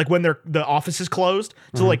hours, like when the office is closed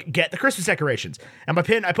to like get the Christmas decorations. And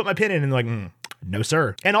I put my pin in and like, no,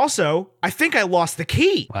 sir. And also, I think I lost the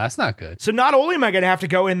key. Well, that's not good. So not only am I going to have to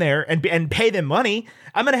go in there and pay them money,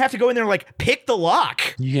 I'm going to have to go in there and like pick the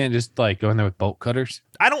lock. You can't just like go in there with bolt cutters?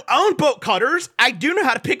 I don't own bolt cutters. I do know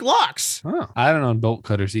how to pick locks. Oh, I don't own bolt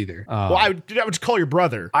cutters either. Well, I would just call your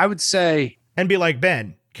brother I would say, and be like,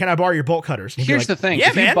 Ben, can I borrow your bolt cutters? And he'd be here's like, the thing. Yeah,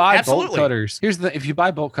 if man, you buy absolutely. bolt cutters, if you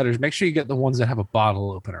buy bolt cutters, make sure you get the ones that have a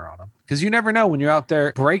bottle opener on them. Because you never know when you're out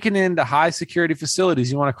there breaking into high security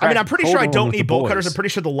facilities, you want to crack. I mean, I'm pretty sure I don't need bolt cutters. boys. I'm pretty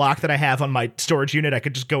sure the lock that I have on my storage unit, I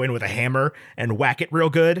could just go in with a hammer and whack it real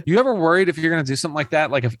good. You ever worried if you're going to do something like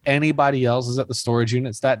that? Like if anybody else is at the storage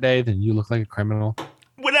units that day, then you look like a criminal?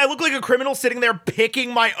 When I look like a criminal sitting there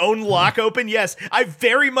picking my own lock open, yes, I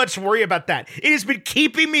very much worry about that. It has been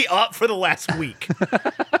keeping me up for the last week.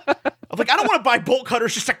 I'm like, I don't want to buy bolt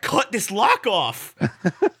cutters just to cut this lock off.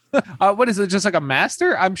 What is it? Just like a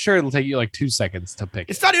master? I'm sure it'll take you like 2 seconds to pick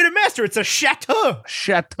It's it. not even a master, it's a chateau.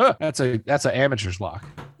 Chateau. That's an amateur's lock.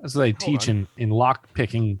 That's what they teach in lock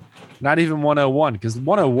picking. Not even 101, because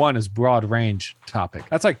 101 is broad range topic.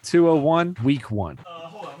 That's like 201, week 1.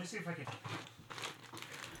 Hold on, let me see if I can.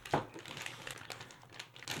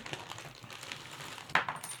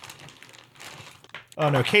 Oh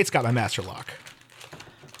no, Kate's got my master lock.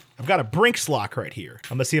 I've got a Brinks lock right here.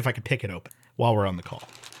 I'm gonna see if I can pick it open while we're on the call.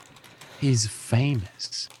 He's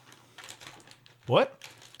famous. What?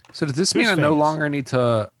 So does this Who's mean I no famous? longer need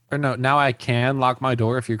to, or no, now I can lock my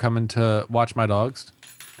door if you're coming to watch my dogs?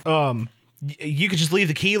 You could just leave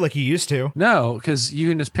the key like you used to. No, because you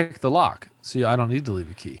can just pick the lock. So I don't need to leave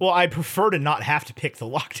a key. Well, I prefer to not have to pick the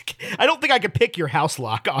lock. I don't think I could pick your house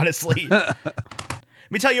lock, honestly.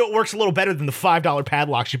 Let me tell you, it works a little better than the $5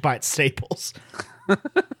 padlocks you buy at Staples.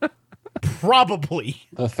 Probably.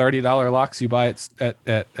 The $30 locks you buy at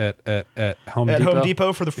Home At Depot. Home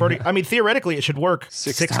Depot for the 40. I mean, theoretically, it should work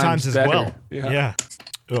Six six times times as better. well. Yeah.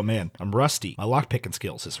 Oh, man. I'm rusty. My lock picking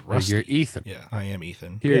skills is Oh, rusty. you're Ethan. Yeah, I am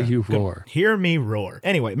Ethan. Hear Yeah, you good. roar. Hear me roar.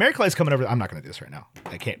 Anyway, Mary Clay's coming over. I'm not going to do this right now.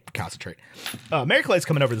 I can't concentrate. Mary Clay's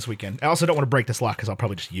coming over this weekend. I also don't want to break this lock because I'll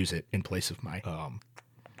probably just use it in place of my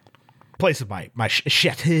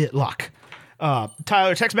shit lock.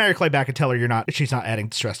 Tyler, text Mary Clay back and tell her she's not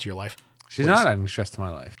adding stress to your life. She's not adding stress to my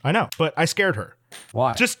life. I know, but I scared her.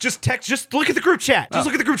 Why? Just look at the group chat. Just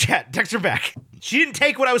look at the group chat. Text her back. She didn't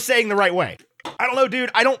take what I was saying the right way. I don't know,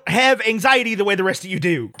 dude. I don't have anxiety the way the rest of you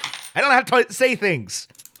do. I don't have to say things.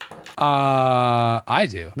 I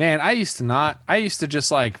do. Man, I used to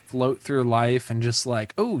just like float through life and just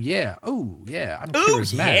like, oh yeah, I'm Oh,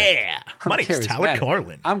 charismatic. yeah. My I'm name's Tyler charismatic.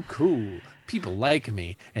 Carlin. I'm cool. people like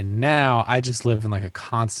me, and now I just live in like a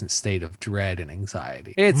constant state of dread and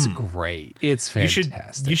anxiety. It's great. It's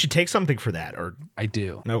fantastic. You should take something for that, or I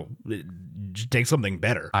do. no, just take something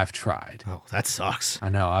better. I've tried. Oh, that sucks. I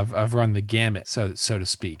know. I've run the gamut, so to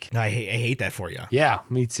speak. I hate that for you. Yeah,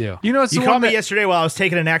 me too. You know, it's You the called one me that, yesterday while I was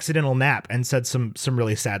taking an accidental nap and said some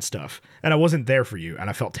really sad stuff, and I wasn't there for you, and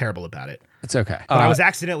I felt terrible about it. It's okay. But I was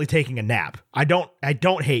accidentally taking a nap. I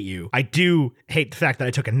don't hate you. I do hate the fact that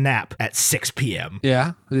I took a nap at 6 p.m.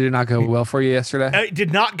 Yeah, did it not go well for you yesterday? It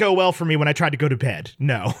did not go well for me when I tried to go to bed.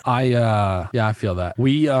 No. I feel that.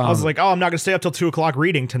 I was like, I'm not going to stay up till 2 o'clock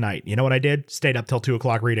reading tonight. You know what I did? Stayed up till 2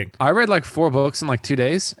 o'clock reading. I read like 4 books in like 2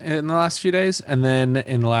 days in the last few days. And then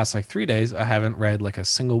in the last like 3 days, I haven't read like a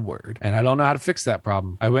single word. And I don't know how to fix that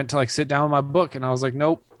problem. I went to like sit down with my book and I was like,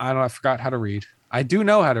 nope, I forgot how to read. I do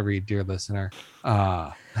know how to read, dear listener.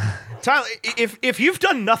 Tyler, if you've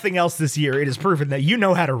done nothing else this year, it is proven that you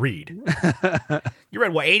know how to read. You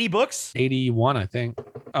read what, 80 books? 81, I think.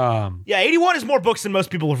 Yeah, 81 is more books than most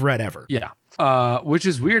people have read ever. Yeah. Which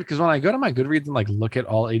is weird because when I go to my Goodreads and like look at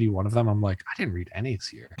all 81 of them, I'm like, I didn't read any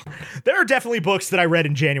this year. There are definitely books that I read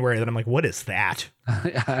in January that I'm like, what is that?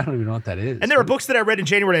 I don't even know what that is. And there are books that I read in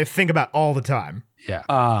January that I think about all the time. Yeah.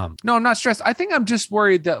 No, I'm not stressed. I think I'm just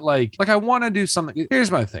worried that like I want to do something.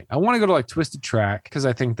 Here's my thing. I want to go to like Twisted Track because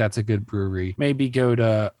I think that's a good brewery. Maybe go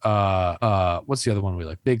to what's the other one we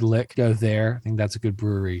like? Big Lick. Go there. I think that's a good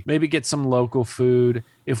brewery. Maybe get some local food.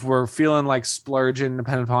 If we're feeling like splurging,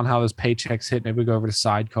 depending upon how those paychecks hit, maybe we go over to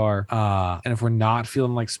Sidecar. And if we're not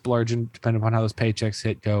feeling like splurging, depending upon how those paychecks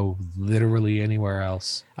hit, go literally anywhere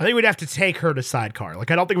else. I think we'd have to take her to Sidecar.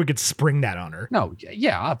 Like, I don't think we could spring that on her. No,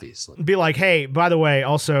 yeah, obviously. Be like, hey, by the way,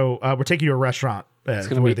 also, we're taking you to a restaurant. It's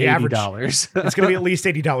going to be $80. It's going to be at least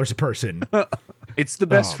 $80 a person. It's the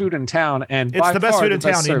best food in town, and it's the best food in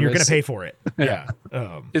town, service. and you're going to pay for it. Yeah.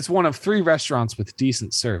 It's one of 3 restaurants with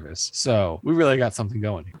decent service, so we really got something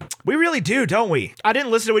going here. We really do, don't we? I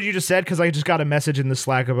didn't listen to what you just said because I just got a message in the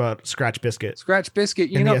Slack about Scratch Biscuit. Scratch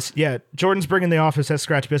Biscuit, Yes, yeah. Jordan's bringing the office at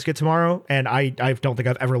Scratch Biscuit tomorrow, and I don't think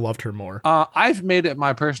I've ever loved her more. I've made it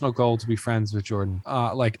my personal goal to be friends with Jordan,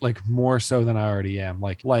 like more so than I already am.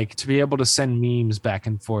 Like to be able to send memes back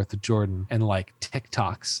and forth to Jordan and like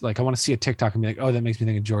TikToks. Like I want to see a TikTok and be like, oh, that makes me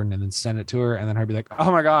think of Jordan, and then send it to her, and then her be like,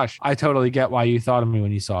 oh my gosh, I totally get why you thought of me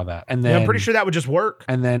when you saw that. And then I'm pretty sure that would just work.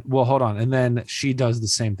 And then, well, hold on, and then she does the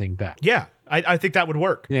same thing back. Yeah. I think that would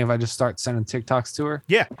work. You think if I just start sending TikToks to her?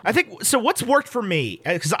 Yeah, I think so. What's worked for me,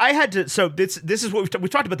 because I had to. So this is what we've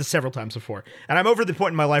talked about this several times before, and I'm over the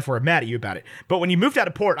point in my life where I'm mad at you about it. But when you moved out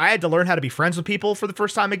of Port, I had to learn how to be friends with people for the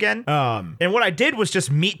first time again. And what I did was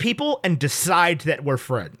just meet people and decide that we're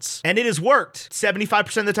friends, and it has worked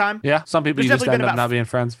 75% of the time. Yeah, some people There's you just definitely end been up about not being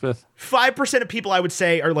friends with. 5% of people I would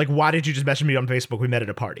say are like, why did you just message me on Facebook? We met at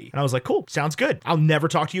a party. And I was like, cool, sounds good. I'll never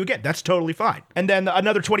talk to you again. That's totally fine. And then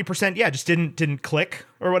another 20%, yeah, just didn't click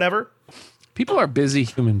or whatever. People are busy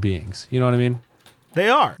human beings. You know what I mean? They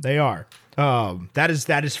are.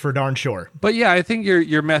 That is for darn sure. But yeah, I think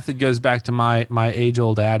your method goes back to my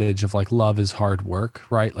age-old adage of like love is hard work,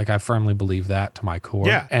 right? Like I firmly believe that to my core.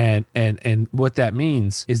 Yeah. And what that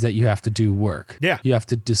means is that you have to do work. Yeah. You have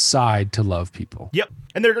to decide to love people. Yep.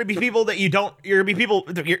 And there are going to be people that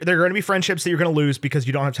there are going to be friendships that you're going to lose because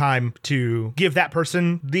you don't have time to give that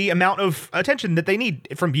person the amount of attention that they need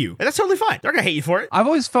from you. And that's totally fine. They're going to hate you for it. I've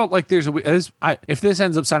always felt like if this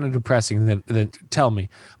ends up sounding depressing, then tell me.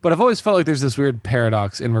 But I've always felt like there's this weird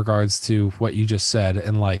paradox in regards to what you just said.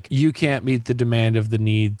 And like, you can't meet the demand of the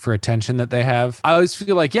need for attention that they have. I always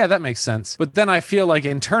feel like, yeah, that makes sense. But then I feel like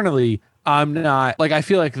internally, I'm not like, I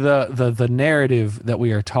feel like the narrative that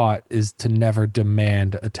we are taught is to never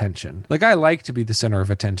demand attention. Like I like to be the center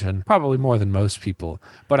of attention, probably more than most people,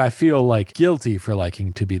 but I feel like guilty for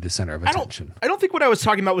liking to be the center of attention. I don't think what I was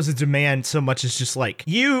talking about was a demand so much as just like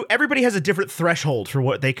everybody has a different threshold for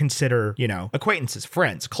what they consider, acquaintances,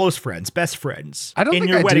 friends, close friends, best friends. I don't in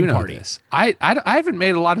think your I wedding do know party. this. I haven't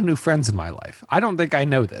made a lot of new friends in my life. I don't think I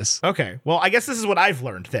know this. Okay. Well, I guess this is what I've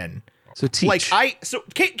learned then. So teach. So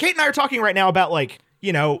Kate and I are talking right now about like,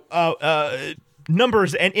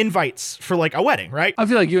 numbers and invites for like a wedding, right? I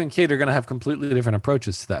feel like you and Kate are going to have completely different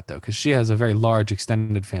approaches to that though, because she has a very large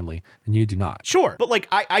extended family and you do not. Sure. But like,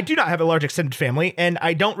 I do not have a large extended family and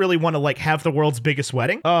I don't really want to like have the world's biggest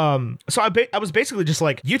wedding. So I was basically just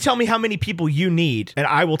like, you tell me how many people you need and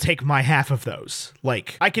I will take my half of those.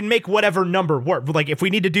 Like I can make whatever number work. Like if we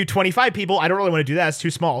need to do 25 people, I don't really want to do that. It's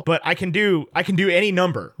too small, but I can do any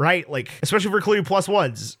number, right? Like, especially if we're including plus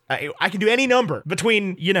ones, I can do any number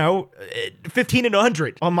between, 15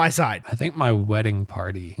 1,500 on my side. I think my wedding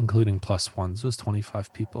party, including plus ones, was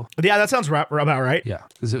 25 people. Yeah, that sounds about right. Yeah,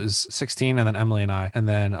 because it was 16 and then Emily and I. And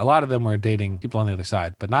then a lot of them were dating people on the other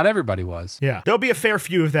side, but not everybody was. Yeah. There'll be a fair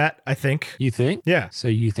few of that, I think. You think? Yeah. So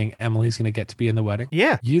you think Emily's going to get to be in the wedding?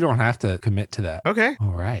 Yeah. You don't have to commit to that. Okay.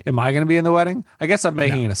 All right. Am I going to be in the wedding? I guess I'm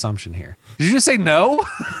making an assumption here. Did you just say no?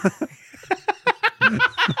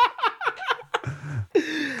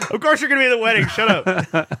 Of course you're going to be in the wedding. Shut up.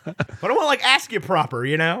 But I don't want to ask you proper,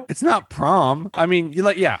 you know? It's not prom. I mean,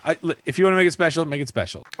 if you want to make it special, make it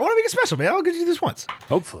special. I want to make it special, man. I'll get you this once.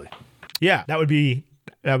 Hopefully. Yeah, that would be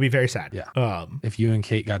very sad. Yeah. If you and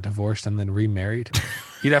Kate got divorced and then remarried,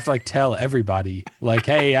 you'd have to tell everybody,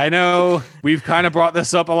 hey, I know we've kind of brought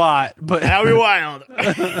this up a lot, but that would be wild.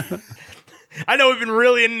 I know we've been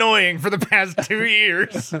really annoying for the past 2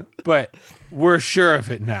 years, but we're sure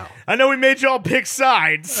of it now. I know we made y'all pick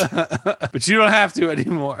sides, but you don't have to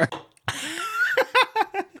anymore.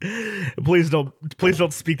 Please don't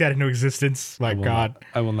speak that into existence. My God.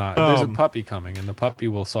 I will not. There's a puppy coming, and the puppy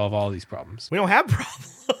will solve all these problems. We don't have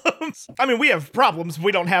problems. I mean, we have problems.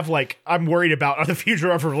 We don't have I'm worried about the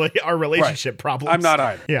future of our relationship problems. I'm not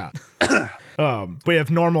either. Yeah. We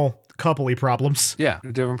have normal coupley problems. Yeah,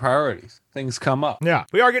 different priorities. Things come up. Yeah,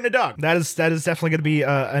 we are getting a dog. That is definitely going to be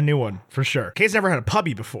a new one for sure. Kate's never had a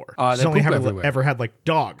puppy before. They only poop ever had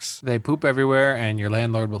dogs. They poop everywhere, and your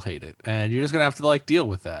landlord will hate it, and you're just gonna have to deal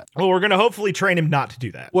with that. Well, we're gonna hopefully train him not to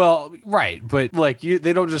do that. Well, right, but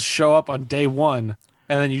they don't just show up on day one,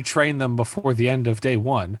 and then you train them before the end of day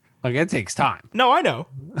one. It takes time. No, I know.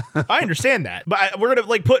 I understand that, but we're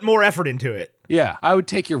gonna put more effort into it. Yeah, I would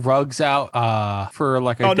take your rugs out for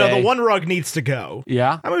a day. Oh no, the one rug needs to go.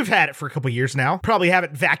 Yeah, I mean, we've had it for a couple years now. Probably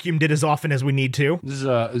haven't vacuumed it as often as we need to. This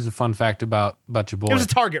is a fun fact about your boy. It was a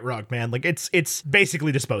Target rug, man. It's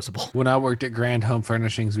basically disposable. When I worked at Grand Home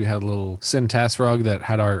Furnishings, we had a little Cintas rug that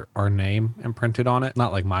had our name imprinted on it.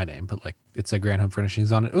 Not my name, but it said Grand Home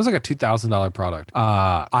Furnishings on it. It was a $2,000 product.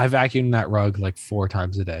 I vacuumed that rug 4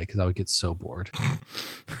 times a day because I would get so bored.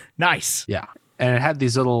 Nice. Yeah. And it had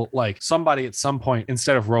these little, somebody at some point,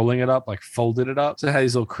 instead of rolling it up, folded it up. So it had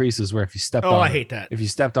these little creases where if you stepped on it. Oh, I hate that. If you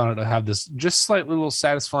stepped on it, it would have this just slightly little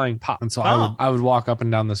satisfying pop. And so I would walk up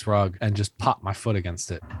and down this rug and just pop my foot against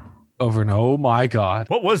it over and oh my God.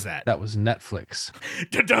 What was that? That was Netflix.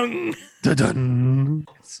 Da-dung. Da-dun.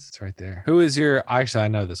 It's right there. Who is actually, I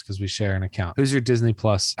know this because we share an account. Who's your Disney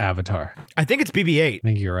Plus avatar? I think it's BB-8. I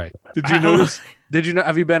think you're right. Did you notice? Did you know?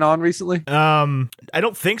 Have you been on recently? I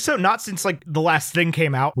don't think so. Not since the last thing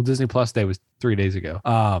came out. Well, Disney Plus Day was 3 days ago.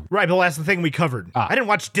 Right, but the last thing we covered. I didn't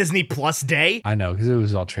watch Disney Plus Day. I know because it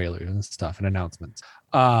was all trailers and stuff and announcements.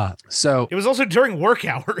 So it was also during work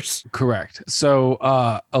hours. Correct. So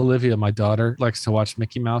Olivia, my daughter, likes to watch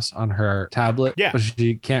Mickey Mouse on her tablet. Yeah. But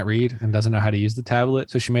she can't read and doesn't know how to use the tablet.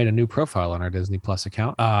 So she made a new profile on our Disney Plus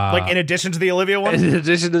account. In addition to the Olivia one? In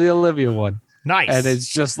addition to the Olivia one. Nice. And it's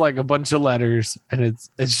just a bunch of letters, and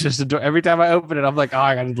it's just every time I open it, I'm like, oh,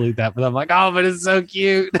 I gotta delete that. But I'm like, oh, but it's so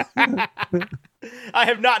cute. I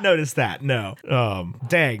have not noticed that. No.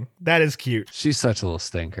 Dang, that is cute. She's such a little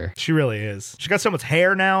stinker. She really is. She got so much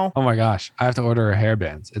hair now. Oh my gosh, I have to order her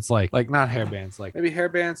hairbands. It's like not hairbands, maybe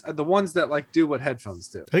hairbands, the ones that do what headphones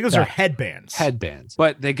do. I think those are headbands. Headbands,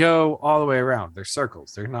 but they go all the way around. They're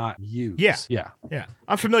circles. They're not U's. Yeah.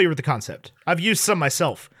 I'm familiar with the concept. I've used some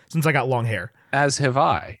myself since I got long hair. As have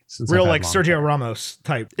I. Since real I've had Sergio hair. Ramos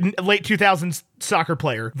type, late 2000s soccer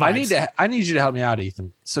player vibes. I need you to help me out,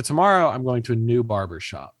 Ethan. So tomorrow I'm going to a new barber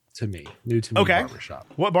shop. New to me okay. barbershop.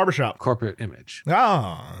 What barbershop? Corporate Image.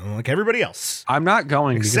 Oh, like everybody else. I'm not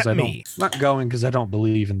going Except because me. I'm not going because I don't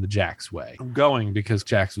believe in the Jax way. I'm going because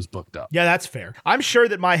Jax was booked up. Yeah, that's fair. I'm sure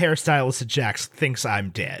that my hairstylist at Jax thinks I'm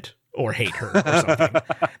dead or hate her or something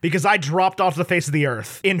because I dropped off the face of the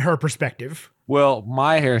earth in her perspective. Well,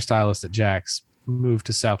 my hairstylist at Jax moved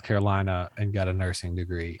to South Carolina and got a nursing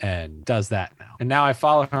degree and does that now. And now I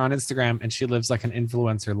follow her on Instagram and she lives like an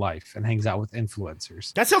influencer life and hangs out with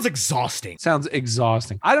influencers. That sounds exhausting. Sounds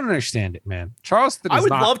exhausting. I don't understand it, man. Charleston I would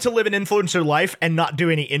love to live an influencer life and not do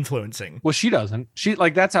any influencing. Well, she doesn't. She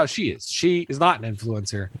that's how she is. She is not an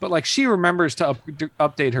influencer, but she remembers to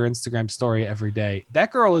update her Instagram story every day.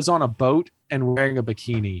 That girl is on a boat and wearing a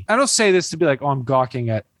bikini. I don't say this to be I'm gawking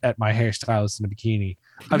at my hairstylist in a bikini.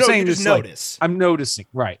 I'm saying you just this notice. I'm noticing,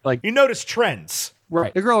 right? You notice trends.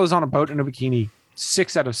 Right. The girl is on a boat in a bikini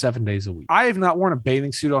 6 out of 7 days a week. I have not worn a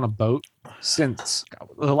bathing suit on a boat since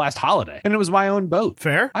the last holiday, and it was my own boat.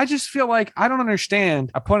 Fair. I just feel like I don't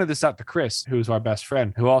understand. I pointed this out to Chris, who was our best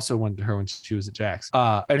friend, who also went to her when she was at Jack's.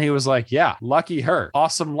 And he was like, yeah, lucky her.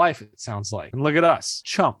 Awesome life, it sounds like. And look at us,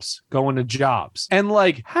 chumps, going to jobs. And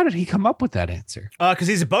like, how did he come up with that answer? Because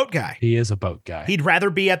he's a boat guy. He is a boat guy. He'd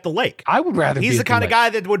rather be at the lake. I would rather He's be the at kind of lake. guy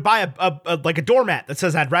that would buy a doormat that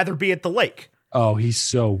says, I'd rather be at the lake. Oh, he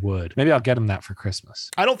so would. Maybe I'll get him that for Christmas.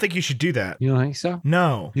 I don't think you should do that. You don't think so?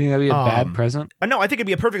 No. You think that'd be a bad present? No, I think it'd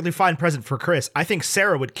be a perfectly fine present for Chris. I think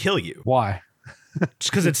Sarah would kill you. Why?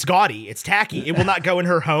 Just because it's gaudy. It's tacky. It will not go in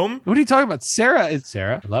her home. What are you talking about? Sarah is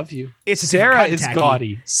Sarah. I love you. It's Sarah is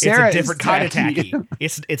gaudy. Sarah it's a different is kind of tacky.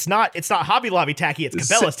 tacky. It's not Hobby Lobby tacky. It's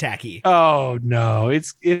Cabela's tacky. Oh no,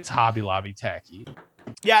 it's Hobby Lobby tacky.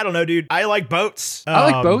 Yeah, I don't know, dude. I like boats.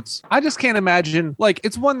 I like boats. I just can't imagine. Like,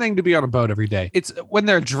 it's one thing to be on a boat every day. It's when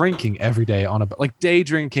they're drinking every day on a boat, like day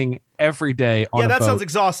drinking every day on a boat. Yeah, that sounds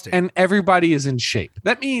exhausting. And everybody is in shape.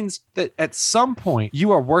 That means that at some point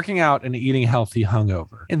you are working out and eating healthy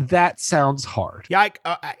hungover, and that sounds hard. Yeah,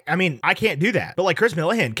 I mean, I can't do that, but like Chris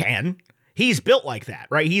Millihan can. He's built like that,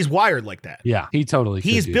 right? He's wired like that. Yeah, he totally.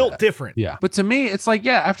 He's could do built that. different. Yeah, but to me, it's like,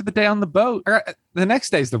 yeah, after the day on the boat, or the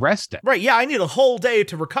next day is the rest day. Right, yeah, I need a whole day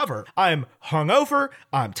to recover. I'm hungover,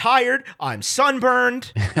 I'm tired, I'm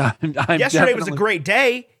sunburned. Yesterday was a great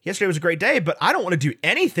day. But I don't want to do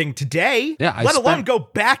anything today. Yeah, let alone go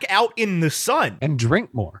back out in the sun. And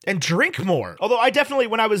drink more. Although I definitely,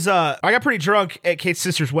 when I was, I got pretty drunk at Kate's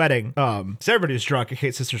sister's wedding. So everybody was drunk at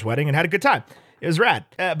Kate's sister's wedding and had a good time. It was rad.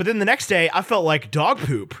 But then the next day, I felt like dog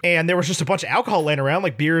poop. And there was just a bunch of alcohol laying around,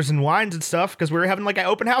 like beers and wines and stuff, because we were having like an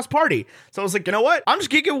open house party. So I was like, you know what? I'm just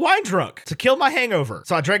gonna get wine drunk to kill my hangover.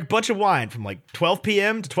 So I drank a bunch of wine from like 12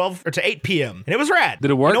 p.m. to 8 p.m. And it was rad. Did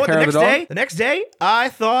it work? You know what? Hair of the dog? The next day, I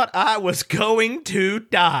thought I was going to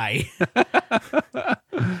die.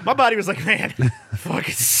 My body was like, man,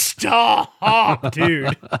 fucking stop,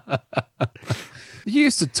 dude. You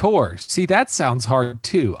used to tour. See, that sounds hard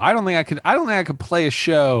too. I don't think I could play a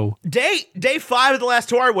show. Day 5 of the last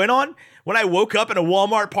tour I went on, when I woke up in a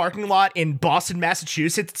Walmart parking lot in Boston,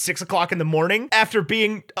 Massachusetts at 6 o'clock in the morning after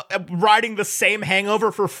being riding the same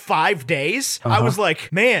hangover for 5 days, I was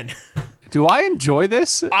like, man, do I enjoy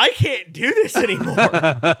this? I can't do this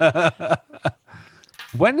anymore.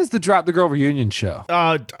 When is the Drop the Girl reunion show?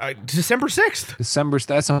 December 6th.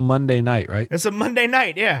 That's a Monday night, right? It's a Monday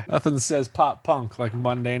night, yeah. Nothing says pop punk like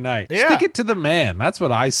Monday night. Yeah. Stick it to the man. That's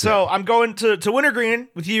what I say. So I'm going to Wintergreen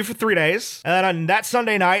with you for 3 days. And then on that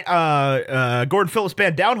Sunday night, Gordon Phillips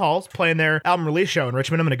Band Downhall's playing their album release show in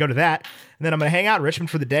Richmond. I'm going to go to that. And then I'm going to hang out in Richmond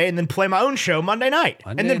for the day and then play my own show Monday night.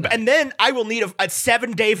 And then I will need a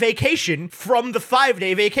 7-day vacation from the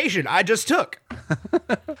 5-day vacation I just took.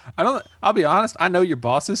 I'll be honest. I know your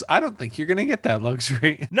bosses. I don't think you're going to get that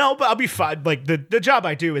luxury. No, but I'll be fine. Like the job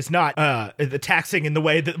I do is not the taxing in the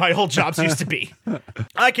way that my old jobs used to be.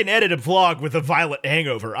 I can edit a vlog with a violent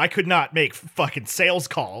hangover. I could not make fucking sales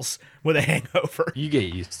calls with a hangover. You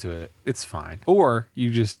get used to it. It's fine. Or you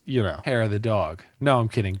just, hair of the dog. No, I'm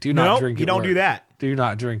kidding. Do not drink at work. You don't do that. Do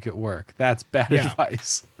not drink at work. That's bad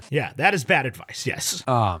advice. Yeah, that is bad advice. Yes.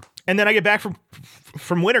 And then I get back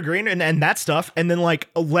from Wintergreen and that stuff, and then like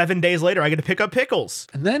 11 days later, I get to pick up Pickles.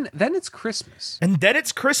 And then it's Christmas. And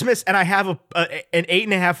I have an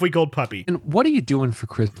 8.5-week-old puppy. And what are you doing for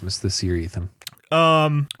Christmas this year, Ethan?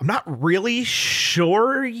 I'm not really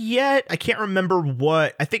sure yet. I can't remember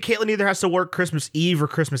what. I think Caitlin either has to work Christmas Eve or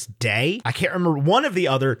Christmas Day. I can't remember one of the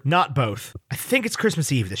other, not both. I think it's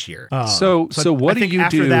Christmas Eve this year. So what do you do?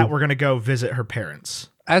 After that, we're going to go visit her parents.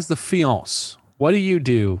 As the fiancé, what do you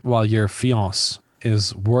do while your fiancé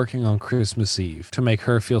is working on Christmas Eve to make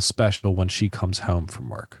her feel special when she comes home from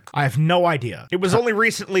work? I have no idea. It was only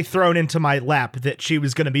recently thrown into my lap that she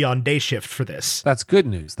was going to be on day shift for this. That's good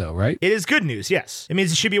news, though, right? It is good news, yes. It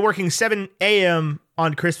means she'd be working 7 a.m.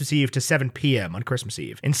 on Christmas Eve to 7 p.m. on Christmas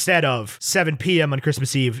Eve, instead of 7 p.m. on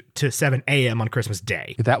Christmas Eve to 7 a.m. on Christmas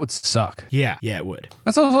Day. That would suck. Yeah, it would.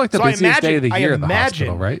 That's also like the busiest day of the year at the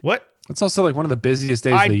hospital, right? What? That's also like one of the busiest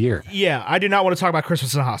days of the year. Yeah, I do not want to talk about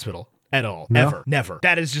Christmas in a hospital. At all. No? Ever. Never.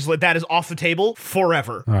 That is off the table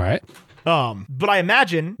forever. All right. But I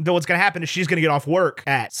imagine that what's going to happen is she's going to get off work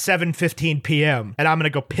at 7:15 p.m. and I'm going to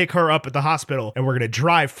go pick her up at the hospital and we're going to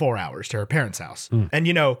drive 4 hours to her parents' house. And,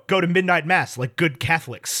 go to midnight mass like good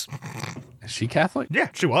Catholics. Is she Catholic? Yeah,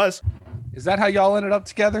 she was. Is that how y'all ended up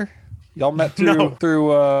together? Y'all met No.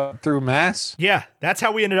 through mass. Yeah, that's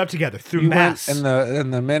how we ended up together, through You mass. went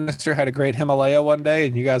and the minister had a great Himalaya one day,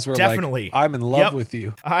 and you guys were Definitely. like, "I'm in love Yep. with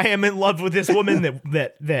you." I am in love with this woman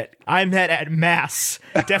that I met at mass.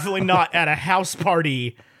 Definitely not at a house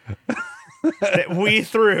party that we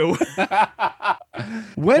threw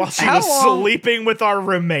while she was sleeping with our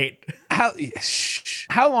roommate.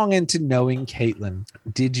 How long into knowing Caitlin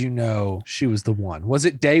did you know she was the one? Was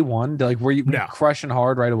it day one? Were you No. crushing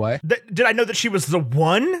hard right away? Did I know that she was the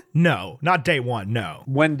one? No, not day one. No,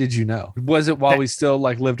 When did you know? Was it while we still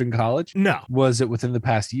lived in college? no, Was it within the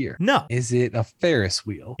past year? no. Is it a Ferris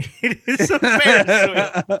wheel? It is a Ferris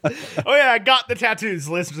wheel. Oh yeah, I got the tattoos,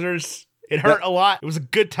 listeners. It hurt a lot. It was a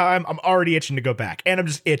good time. I'm already itching to go back, and I'm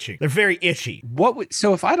just itching. They're very itchy.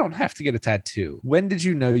 So if I don't have to get a tattoo, when did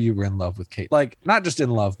you know you were in love with Kate? Not just in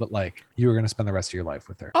love, but you were going to spend the rest of your life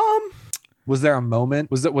with her. Was there a moment?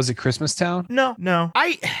 Was it Christmas Town? No.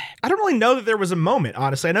 I don't really know that there was a moment,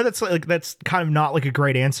 honestly. I know that's kind of not a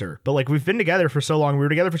great answer, but we've been together for so long. We were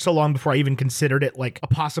together for so long before I even considered it a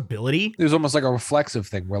possibility. It was almost like a reflexive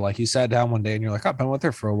thing where you sat down one day and you're like, I've been with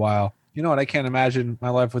her for a while. You know what? I can't imagine my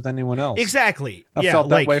life with anyone else. Exactly. I've felt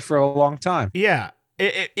that way for a long time. Yeah.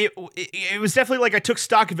 It was definitely I took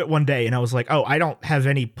stock of it one day and I was like, oh, I don't have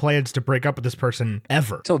any plans to break up with this person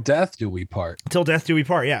ever. Till death do we part. Till death do we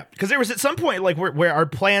part, yeah. Because there was at some point where our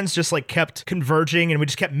plans just kept converging and we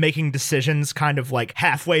just kept making decisions kind of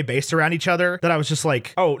halfway based around each other that I was just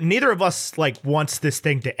oh, neither of us wants this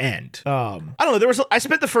thing to end. I don't know. I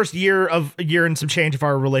spent the first year and some change of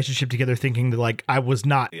our relationship together thinking that I was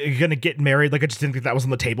not gonna get married. I just didn't think that was on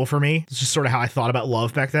the table for me. It's just sort of how I thought about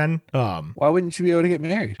love back then. Why wouldn't you be able to get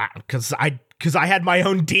married? Because I had my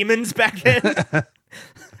own demons back then.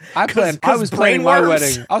 I was planning my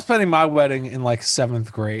wedding. I was planning my wedding in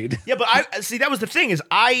 7th grade. Yeah, but that was the thing is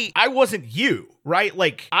I wasn't you, right?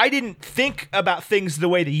 I didn't think about things the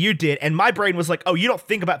way that you did, and my brain was oh, you don't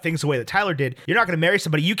think about things the way that Tyler did. You're not going to marry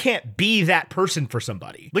somebody. You can't be that person for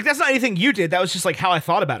somebody. That's not anything you did. That was just how I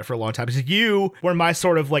thought about it for a long time. Because you were my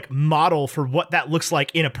sort of model for what that looks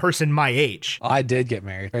like in a person my age. I did get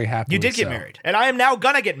married. Very happy. You did get married, and I am now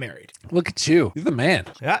gonna get married. Look at you. You're the man.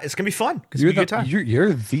 Yeah, it's gonna be fun. You're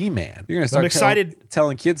the man. You're gonna start I'm excited.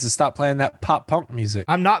 telling kids to stop playing that pop punk music.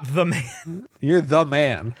 I'm not the man. You're the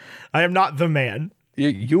man. I am not the man.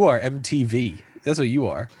 You are MTV. That's what you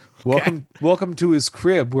are. Welcome to his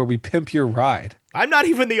crib where we pimp your ride. I'm not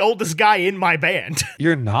even the oldest guy in my band.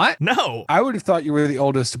 You're not? No. I would have thought you were the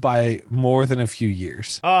oldest by more than a few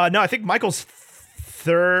years. No, I think Michael's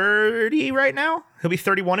 30 right now. He'll be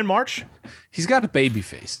 31 in March. He's got a baby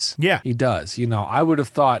face. Yeah. He does. I would have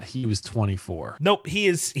thought he was 24. Nope,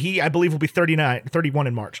 he I believe will be 31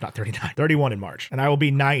 in March, not 39. 31 in March. And I will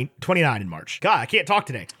be 29 in March. God, I can't talk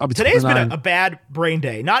today. Today's 29. been a bad brain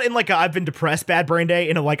day. Not in I've been depressed bad brain day,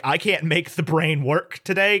 in a I can't make the brain work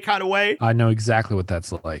today kind of way. I know exactly what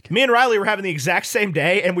that's like. Me and Riley were having the exact same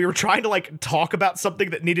day, and we were trying to talk about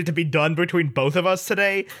something that needed to be done between both of us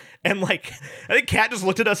today. And I think Kat just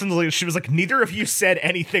looked at us and she was like, neither of you said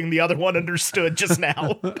anything the other one understood just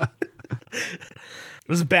now. It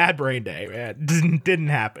was a bad brain day, man. Didn't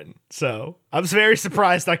happen. So I was very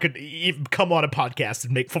surprised I could even come on a podcast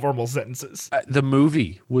and make formal sentences. The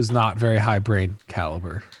movie was not very high brain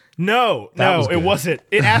caliber. No, it wasn't.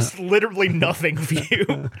 It asked literally nothing of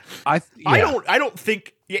you. I don't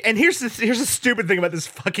think. And here's the stupid thing about this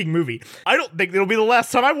fucking movie. I don't think it'll be the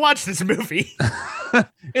last time I watch this movie.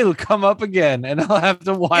 It'll come up again, and I'll have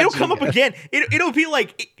to watch. It'll come up again. It'll be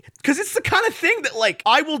because it's the kind of thing that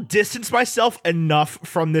I will distance myself enough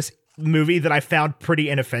from this movie that I found pretty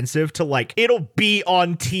inoffensive to it'll be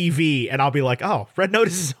on TV and I'll be like, oh, Red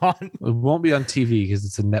Notice is on. It won't be on TV because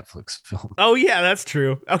it's a Netflix film. Oh yeah, that's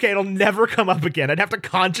true. Okay, it'll never come up again. I'd have to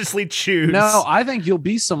consciously choose. No, I think you'll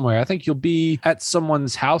be somewhere. I think you'll be at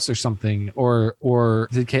someone's house or something. Or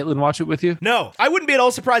did Caitlin watch it with you? No, I wouldn't be at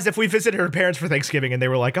all surprised if we visited her parents for Thanksgiving and they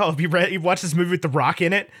were like, oh, have you watched this movie with The Rock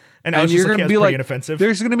in it? And I was just gonna yeah, be pretty inoffensive.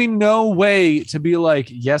 There's going to be no way to be like,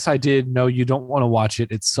 yes, I did. No, you don't want to watch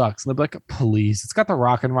it. It sucks. And they'll be like, please, it's got The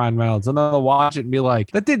Rock and Ryan Reynolds. And they'll watch it and be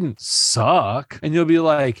like, that didn't suck. And you'll be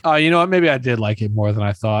like, oh, you know what? Maybe I did like it more than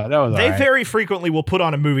I thought. That was They all right. very frequently will put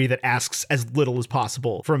on a movie that asks as little as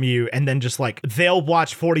possible from you. And then just they'll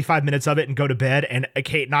watch 45 minutes of it and go to bed. And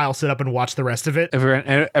Kate and I'll sit up and watch the rest of it. Ever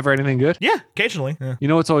anything good? Yeah, occasionally. Yeah. You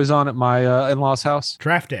know what's always on at my in-laws' house?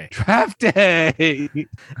 Draft day. Draft day.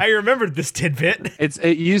 I remembered this tidbit.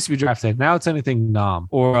 It used to be Draft Day. Now it's anything Nom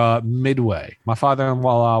or Midway. My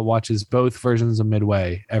father-in-law watches both versions of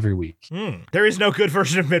Midway every week. There is no good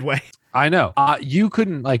version of Midway. I know. You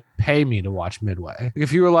couldn't like pay me to watch Midway.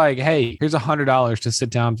 If you were like, hey, here's $100 to sit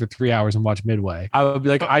down for 3 hours and watch Midway, I would be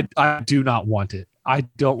like, I do not want it. I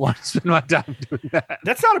don't want to spend my time doing that.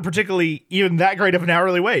 That's not a particularly even that great of an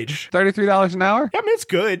hourly wage. $33 an hour? I mean, it's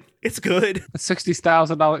good. It's good. That's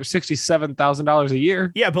 $60,000, $67,000 a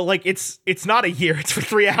year. Yeah, but like it's not a year. It's for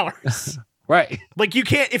 3 hours. Right. Like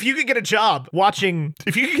if you could get a job watching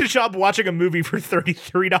a movie for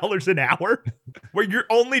 $33 an hour, where your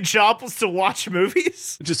only job was to watch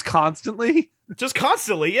movies, Just constantly? just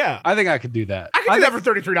constantly, yeah. I think I could do that. I could do that for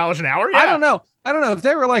 $33 an hour. Yeah. I don't know. If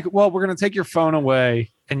they were like, well, we're going to take your phone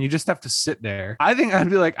away and you just have to sit there. I think I'd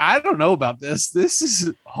be like, I don't know about this. This is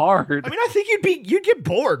hard. I mean, I think you'd get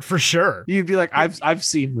bored for sure. You'd be like, I've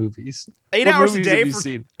seen movies. 8 What hours a movies day have you for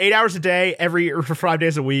seen? 8 hours a day for 5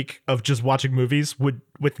 days a week of just watching movies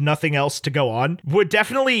with nothing else to go on would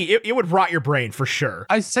definitely it would rot your brain for sure.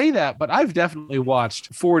 I say that, but I've definitely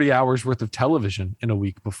watched 40 hours worth of television in a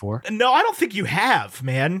week before. No, I don't think you have,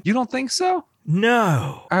 man. You don't think so?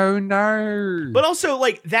 No. Oh no. But also,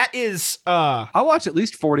 like, that is I watch at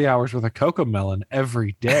least 40 hours worth of Coco Melon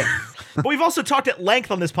every day. but we've also talked at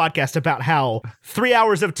length on this podcast about how 3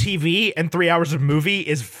 hours of TV and 3 hours of movie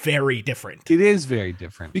is very different. It is very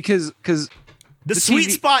different because The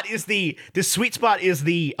sweet spot is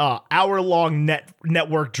the hour-long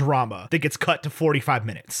network drama that gets cut to 45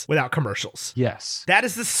 minutes without commercials. yes. That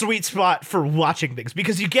is the sweet spot for watching things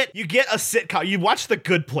because you get a sitcom. You watch The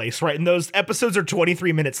Good Place, right? And those episodes are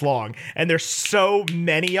 23 minutes long, and there's so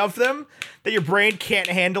many of them that your brain can't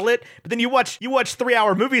handle it. But then you watch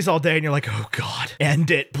 3-hour movies all day, and you're like, oh God, end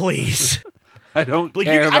it, please. I don't Like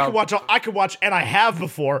care I could watch, and I have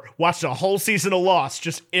before watched a whole season of Lost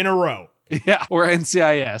just in a row. Yeah, or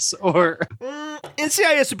NCIS or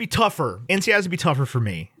NCIS would be tougher. NCIS would be tougher for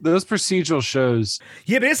me. those procedural shows.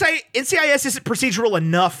 Yeah, but NCIS isn't procedural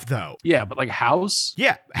enough, though. Yeah, but like House.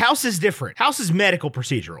 Yeah, House is different. House is medical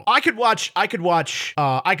procedural. I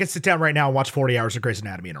could sit down right now and watch 40 hours of Grey's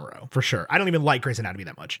Anatomy in a row, for sure. I don't even like Grey's Anatomy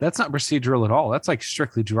that much. That's not procedural at all. That's like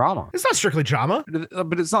strictly drama. It's not strictly drama.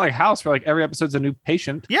 But it's not like House where like every episode's a new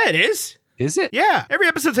patient. Yeah, it is. Is it? Yeah, every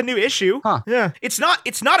episode's a new issue. Huh. Yeah, it's not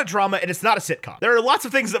a drama and it's not a sitcom. There are lots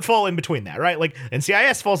of things that fall in between that, right? Like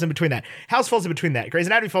NCIS falls in between that. House falls in between that. Grey's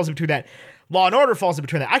Anatomy falls in between that. Law and Order falls in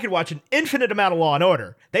between that. I could watch an infinite amount of Law and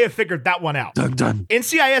Order. They have figured that one out. Dun dun.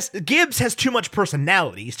 NCIS, Gibbs has too much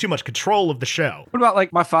personality. He's too much control of the show. What about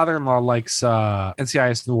like my father-in-law likes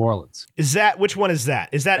NCIS New Orleans? Which one is that?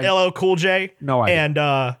 Is that LL Cool J? No idea.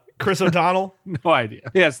 And Chris O'Donnell? No idea.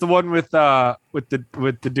 Yeah, it's the one with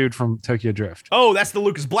the dude from Tokyo Drift. Oh, that's the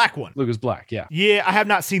Lucas Black one. Lucas Black, yeah. Yeah, I have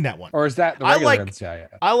not seen that one. Or is that the regular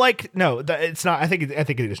NCIS? It's not. I think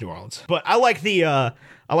it is New Orleans. But I like the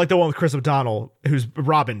one with Chris O'Donnell, who's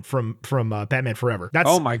Robin from Batman Forever. That's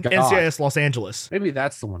Oh my God. NCIS Los Angeles. Maybe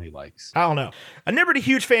that's the one he likes. I don't know. I've never been a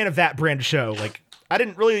huge fan of that brand of show. Like, I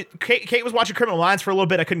didn't really. Kate was watching Criminal Minds for a little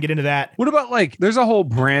bit. I couldn't get into that. What about like there's a whole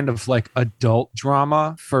brand of like adult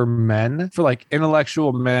drama for men, for like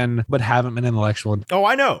intellectual men but haven't been intellectual. Oh,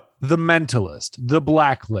 I know. The Mentalist, The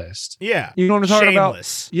Blacklist. Yeah. You know what I'm talking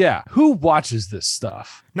Shameless. about? Yeah. Who watches this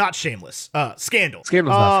stuff? Not Shameless. Scandal.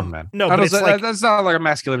 Scandal's not for men. No, but it's like that's not like a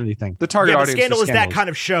masculinity thing. The target yeah, but audience. Scandal for is that Scandal kind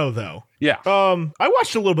of show, though. Yeah. I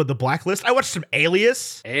watched a little bit of The Blacklist. I watched some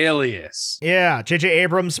Alias. Alias. Yeah, J.J.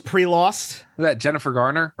 Abrams pre-Lost. That Jennifer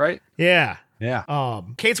Garner, right? Yeah. Yeah.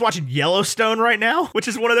 Kate's watching Yellowstone right now, which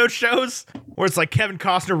is one of those shows where it's like Kevin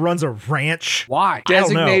Costner runs a ranch. Why? I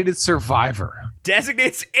don't know. Designated Survivor.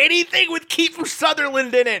 Designates anything with Kiefer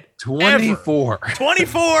Sutherland in it. 24. Ever.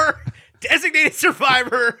 24. Designated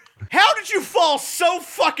Survivor. How did you fall so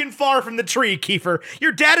fucking far from the tree, Kiefer?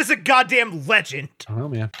 Your dad is a goddamn legend. I don't know,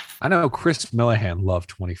 man. I know Chris Millihan loved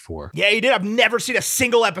 24. Yeah, he did. I've never seen a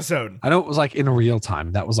single episode. I know it was like in real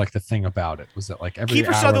time. That was like the thing about it, was that like every Kiefer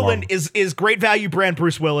hour Sutherland long. is great value brand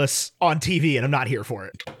Bruce Willis on TV, and I'm not here for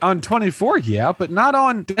it. On 24, yeah, but not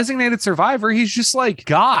on Designated Survivor. He's just like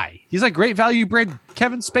Guy. He's like great value brand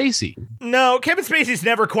Kevin Spacey. No, Kevin Spacey's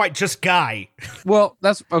never quite just Guy. Well,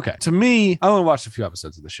 that's okay. To me, I only watched a few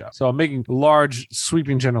episodes of the show, so I'm making large,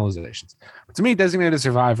 sweeping generalizations. But to me, Designated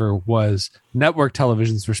Survivor was network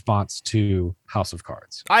television's response to House of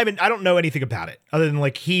Cards. I don't know anything about it other than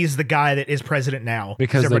like he's the guy that is president now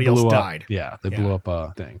Because everybody they blew else up, died. Yeah, they blew up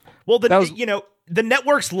a thing. Well, That was- the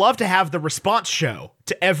networks love to have the response show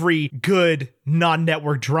to every good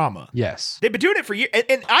non-network drama. Yes. They've been doing it for years.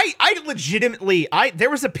 And I legitimately, there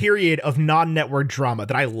was a period of non-network drama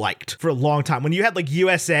that I liked for a long time. When you had like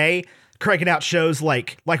USA cranking out shows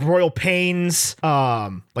like Royal Pains,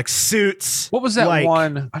 like Suits. What was that like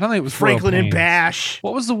one? I don't think it was Franklin Royal and Pains. Bash.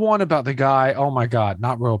 What was the one about the guy? Oh my God,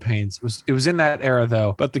 not Royal Pains. It was in that era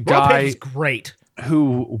though. But the Royal guy Pains is great.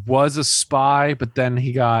 who was a spy, but then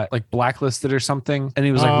he got like blacklisted or something, and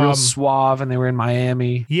he was like real suave, and they were in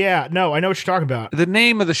Miami. Yeah, no, I know what you're talking about. The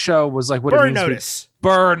name of the show was like what Burn it means. Notice.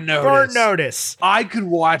 Burn Notice. Burn Notice. I could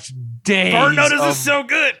watch days. Burn Notice of, is so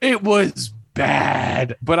good. It was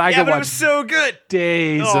bad, but I could But it watch was so good.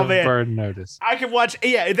 days Oh, of man. Burn Notice. I could watch.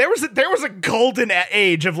 Yeah, there was a golden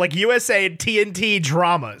age of like USA and TNT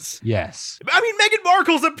dramas. Yes. I mean, Meghan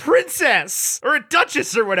Markle's a princess or a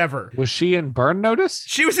duchess or whatever. Was she in Burn Notice?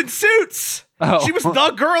 She was in Suits. Oh. She was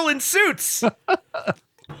the girl in Suits.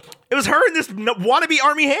 It was her and this wannabe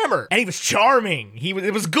Army Hammer, and he was charming.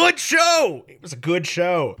 It was a good show. It was a good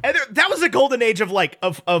show, and that was a golden age of like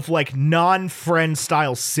non-friend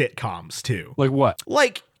style sitcoms too. Like what?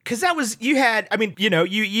 Like, because that was, you had, I mean, you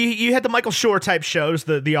had the Michael Schur type shows,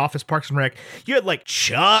 the Office, Parks and Rec. You had like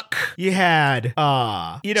Chuck. You had,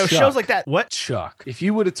 Chuck. shows like that. What? Chuck. If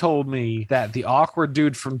you would have told me that the awkward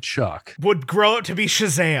dude from Chuck Would grow up to be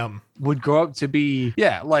Shazam. would grow up to be,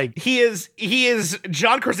 like, He is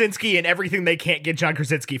John Krasinski in everything they can't get John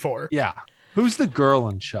Krasinski for. yeah. Who's the girl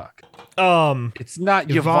in Chuck? It's not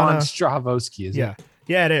Ivana Yvonne Strahovski, is Yeah. it?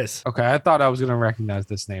 Yeah, it is. Okay, I thought I was going to recognize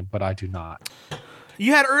this name, but I do not.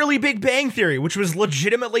 You had early Big Bang Theory, which was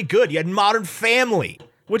legitimately good. You had Modern Family,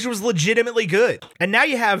 which was legitimately good. And now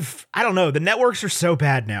you have, I don't know, the networks are so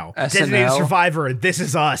bad now. SNL. Designated Survivor and This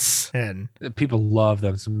Is Us. And People love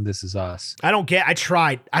them. Some This Is Us. I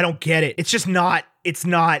tried. I don't get it. It's just not, it's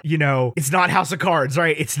not House of Cards,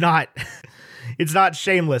 right? It's not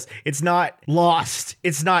Shameless. It's not Lost.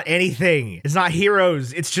 It's not anything. It's not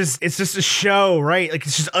Heroes. It's just a show, right? Like,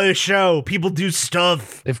 it's just a show. People do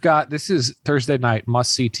stuff. This is Thursday night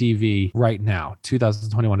must-see TV right now,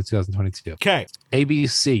 2021 to 2022. Okay.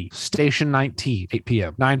 ABC, Station 19, 8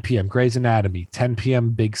 p.m., 9 p.m., Grey's Anatomy, 10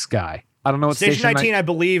 p.m., Big Sky. I don't know what Station 19, I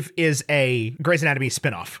believe, is a Grey's Anatomy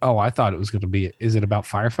spinoff. Oh, I thought it was going to be, is it about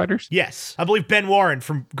firefighters? Yes. I believe Ben Warren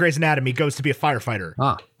from Grey's Anatomy goes to be a firefighter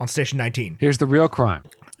on Station 19. Here's the real crime.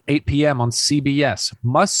 8 p.m. on CBS.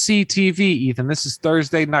 Must-see TV, Ethan. This is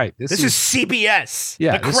Thursday night. This is CBS.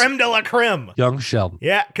 Yeah, the creme de la creme. Young Sheldon.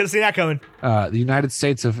 Yeah, couldn't see that coming. The United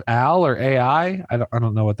States of Al or AI. I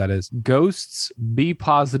don't know what that is. Ghosts, Be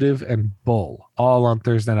Positive, and Bull. All on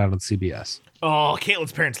Thursday night on CBS. Oh,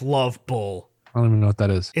 Caitlin's parents love Bull. I don't even know what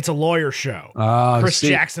that is. It's a lawyer show. Chris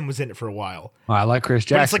Jackson was in it for a while. I like Chris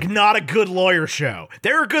Jackson. But it's like not a good lawyer show.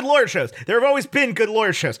 There are good lawyer shows. There have always been good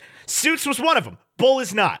lawyer shows. Suits was one of them. Bull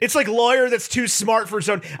is not. It's like lawyer that's too smart for his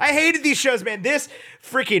own. I hated these shows, man. This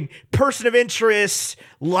freaking Person of Interest,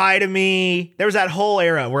 Lie to Me. There was that whole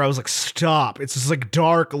era where I was like, stop. It's just like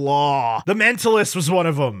dark law. The Mentalist was one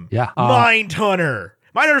of them. Yeah. Mindhunter.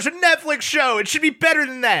 Mindhunter's a Netflix show. It should be better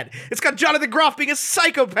than that. It's got Jonathan Groff being a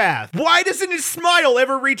psychopath. Why doesn't his smile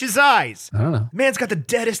ever reach his eyes? I don't know. Man's got the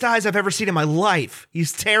deadest eyes I've ever seen in my life.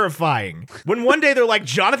 He's terrifying. When one day they're like,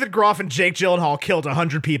 Jonathan Groff and Jake Gyllenhaal killed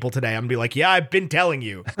 100 people today, I'm gonna be like, yeah, I've been telling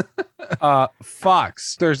you.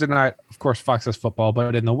 Fox, Thursday night. Of course, Fox has football,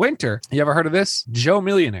 but in the winter, you ever heard of this? Joe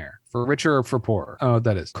Millionaire. For richer or for poorer. Oh,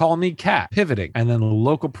 that is. Call Me Cat, Pivoting, and then the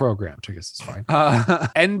local program, which I guess is fine.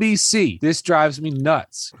 NBC, this drives me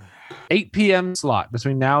nuts. 8 p.m. slot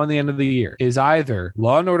between now and the end of the year is either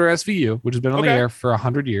Law and Order SVU, which has been on the air for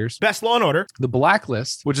 100 years. Best Law and Order. The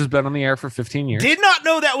Blacklist, which has been on the air for 15 years. Did not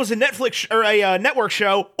know that was a Netflix or a network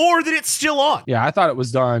show, or that it's still on. Yeah, I thought it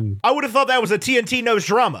was done. I would have thought that was a TNT Knows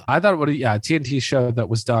drama. I thought it would, a TNT show that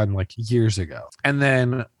was done like years ago. And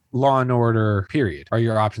then Law and Order, period, are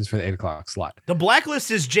your options for the 8 o'clock slot. The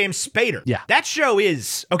Blacklist is James Spader. Yeah. That show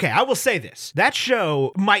is, okay, I will say this. That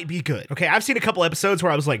show might be good. Okay, I've seen a couple episodes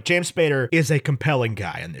where I was like, James Spader is a compelling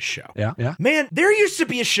guy on this show. Yeah, yeah. Man, there used to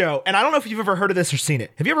be a show, and I don't know if you've ever heard of this or seen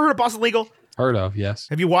it. Have you ever heard of Boston Legal? Heard of, yes.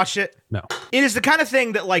 Have you watched it? No. It is the kind of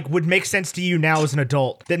thing that like would make sense to you now as an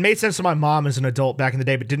adult, that made sense to my mom as an adult back in the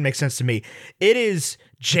day, but didn't make sense to me. It is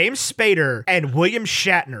James Spader and William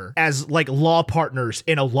Shatner as like law partners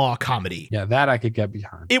in a law comedy. Yeah, that I could get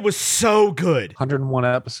behind. It was so good. 101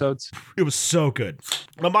 episodes. It was so good.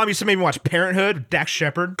 My mom used to make me watch Parenthood with Dax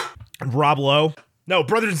Shepard and Rob Lowe. No,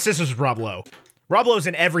 Brothers and Sisters with Rob Lowe. Rob Lowe's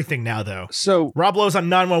in everything now, though. So Rob Lowe's on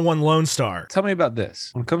 911 Lone Star. tell me about this.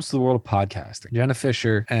 When it comes to the world of podcasting, Jenna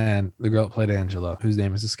Fisher and the girl that played Angela, whose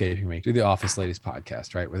name is escaping me, do the Office Ladies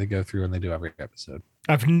podcast, right? Where they go through and they do every episode.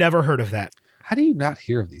 I've never heard of that. How do you not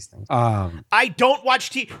hear of these things? I don't watch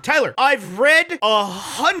TV. Tyler, I've read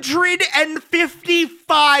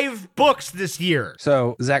 155 books this year.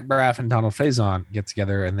 So Zach Braff and Donald Faison get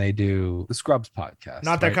together and they do the Scrubs podcast.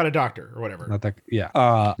 Not that kind of doctor or whatever. Not that. Yeah.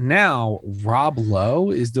 Now Rob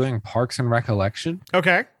Lowe is doing Parks and Recollection.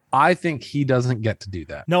 Okay. I think he doesn't get to do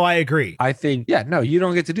that. No, I agree. I think, no, you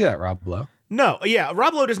don't get to do that, Rob Lowe. No, yeah,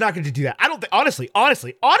 Rob Lowe does not get to do that. I don't think, honestly, I'm going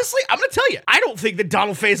to tell you, I don't think that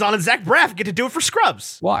Donald Faison and Zach Braff get to do it for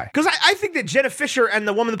Scrubs. Why? Because I think that Jenna Fisher and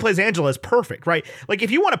the woman that plays Angela is perfect, right? Like,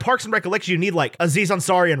 if you want a Parks and Recollection, you need, like, Aziz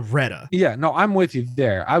Ansari and Retta. Yeah, no, I'm with you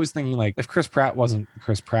there. I was thinking, like, if Chris Pratt wasn't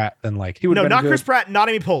Chris Pratt, then, like, he would No, have been not Chris Pratt, not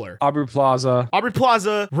Amy Poehler. Aubrey Plaza.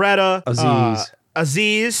 Retta. Aziz.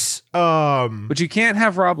 Aziz. But you can't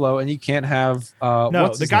have Rob Lowe and you can't have, No,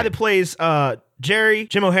 the guy that plays,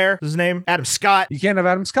 Jim O'Hare is his name. Adam Scott. You can't have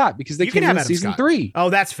Adam Scott because they You came can have in Adam season Scott. 3. Oh,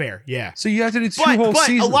 that's fair. Yeah. So you have to do two whole But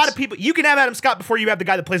seasons. a lot of people, you can have Adam Scott before you have the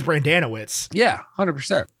guy that plays Brandanowitz. Yeah,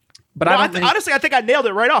 100%. But No, I don't think, honestly, I think I nailed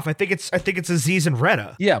it right off. I think it's Aziz and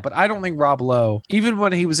Retta. yeah, but I don't think Rob Lowe, even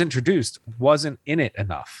when he was introduced, wasn't in it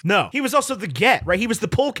enough. No, he was also the Get, right? He was the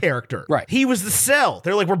pull character. Right. He was the Cell.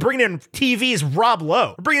 They're like, we're bringing in TV's Rob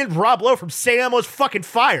Lowe. We're bringing in Rob Lowe from St. Elmo's fucking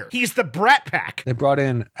Fire. He's the Brat Pack. They brought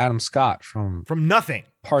in Adam Scott from Nothing.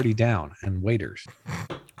 Party Down and Waiters.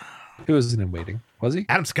 He wasn't in Waiting, was he?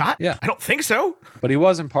 Adam Scott? Yeah. I don't think so. But he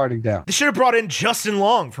was in Party Down. They should have brought in Justin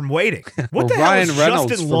Long from Waiting. What Or the hell Ryan has Reynolds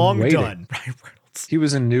Justin from Long Waiting. done? Ryan Reynolds. He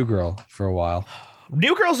was in New Girl for a while.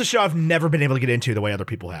 New Girl's a show I've never been able to get into the way other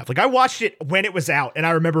people have. Like, I watched it when it was out, and I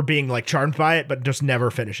remember being, like, charmed by it, but just never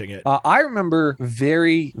finishing it. I remember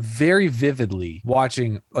very, very vividly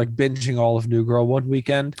watching, like, binging all of New Girl one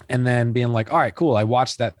weekend and then being like, all right, cool. I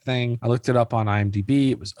watched that thing. I looked it up on IMDb.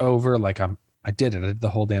 It was over. Like, I did it. I did the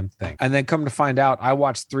whole damn thing. And then come to find out, I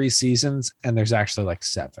watched 3 seasons and there's actually like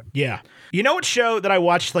 7. Yeah. You know what show that I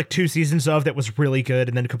watched like 2 seasons of that was really good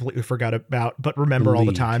and then completely forgot about, but remember all the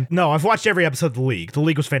League. time? No, I've watched every episode of The League. The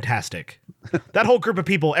League was fantastic. That whole group of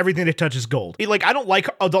people, everything they touch is gold. Like, I don't like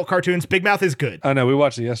adult cartoons. Big Mouth is good. I know. We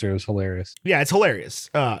watched it yesterday. It was hilarious. Yeah, it's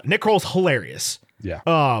hilarious. Nick Kroll's hilarious. Yeah.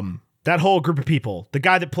 That whole group of people. The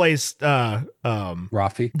guy that plays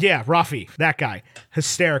Rafi. yeah, Rafi, that guy.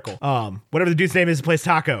 Hysterical. Whatever the dude's name is that plays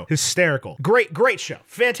Taco. Hysterical. Great show.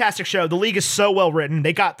 Fantastic show. The League is so well written.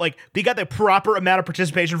 They got the proper amount of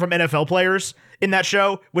participation from NFL players in that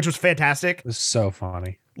show, which was fantastic. It was so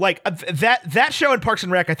funny. Like that show in Parks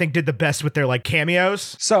and Rec, I think, did the best with their like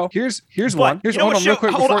cameos. So here's But one. Here's you know hold what on show? real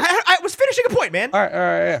quick. Hold on. before- I was finishing a point, man. All right.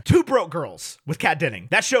 Yeah. Two Broke Girls with Kat Denning.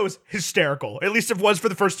 That show is hysterical. At least it was for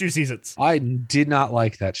the first 2 seasons. I did not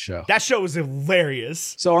like that show. That show was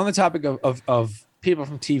hilarious. So on the topic of people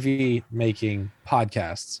from TV making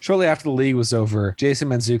podcasts, shortly after the League was over, Jason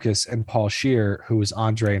Mantzoukas and Paul Scheer, who was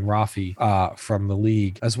Andre and Rafi from the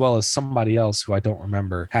League, as well as somebody else who I don't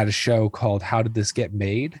remember, had a show called How Did This Get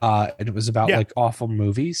Made? And it was about like awful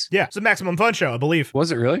movies. Yeah, it's a Maximum Fun show, I believe.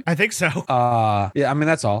 Was it really? I think so. Yeah, I mean,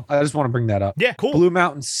 that's all. I just want to bring that up. Yeah, cool. Blue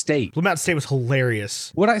Mountain State. Blue Mountain State was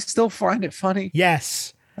hilarious. Would I still find it funny?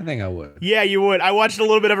 Yes. I think I would. Yeah, you would. I watched a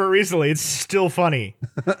little bit of it recently. It's still funny.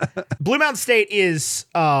 Blue Mountain State is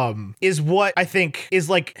what I think is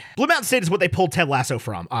like Blue Mountain State is what they pulled Ted Lasso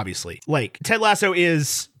from, obviously. Like Ted Lasso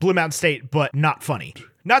is Blue Mountain State, but not funny.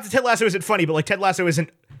 Not that Ted Lasso isn't funny, but like Ted Lasso is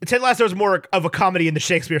more of a comedy in the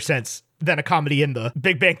Shakespeare sense than a comedy in the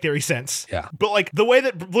Big Bang Theory sense. Yeah. But like the way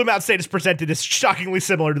that Blue Mountain State is presented is shockingly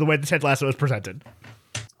similar to the way that Ted Lasso is presented.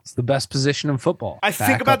 It's the best position in football. I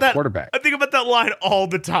think about that quarterback. I think about that line all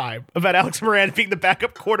the time about Alex Moran being the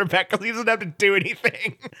backup quarterback because he doesn't have to do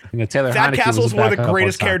anything. You know, Taylor Thad Heineke Castle was is one of the backup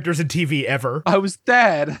greatest one time. characters in TV ever. I was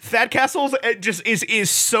Thad. Thad Castle's just is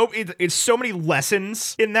so it's so many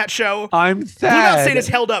lessons in that show. I'm Blue Mountain Thad. State has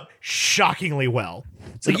held up shockingly well.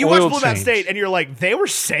 Like an you watch oil Blue Mountain change. State and you're like, they were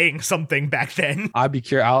saying something back then. I'd be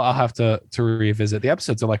curious. I'll have to revisit. The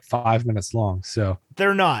episodes are like 5 minutes long, so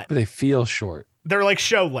They're not. but they feel short. They're like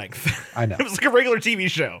show length. I know. It was like a regular TV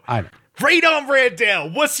show. I know. Radon Randell,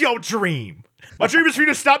 what's your dream? My dream is for you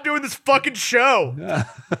to stop doing this fucking show.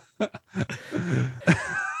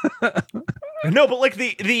 No, but like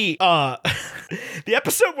the the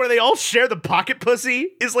episode where they all share the pocket pussy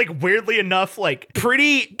is like weirdly enough like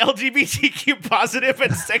pretty LGBTQ positive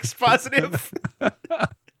and sex positive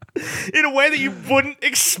in a way that you wouldn't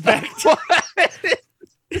expect.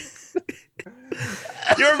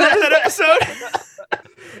 You remember that episode?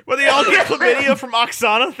 Where they all get chlamydia from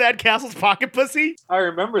Oksana, Thad Castle's pocket pussy. I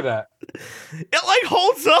remember that. It like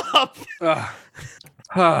holds up.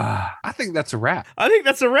 I think that's a wrap. I think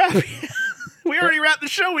that's a wrap. We already wrapped the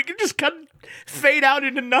show. We can just fade out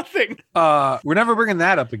into nothing. We're never bringing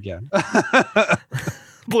that up again.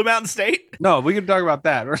 Blue Mountain State? No, we can talk about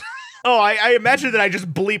that. Oh, I imagine that I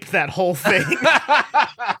just bleeped that whole thing. You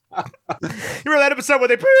remember that episode where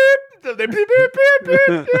they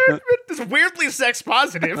this weirdly sex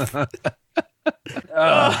positive.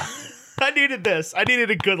 I needed this. I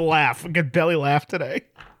needed a good laugh, a good belly laugh today.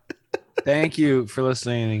 Thank you for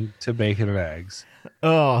listening to Bacon and Eggs.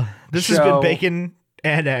 Oh, this has been Bacon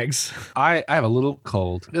and Eggs. I have a little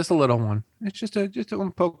cold, just a little one. It's just a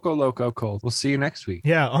un poco loco cold. We'll see you next week.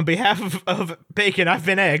 Yeah, on behalf of Bacon, I've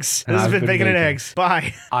been Eggs. This has been Bacon and Eggs.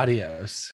 Bye. Adios.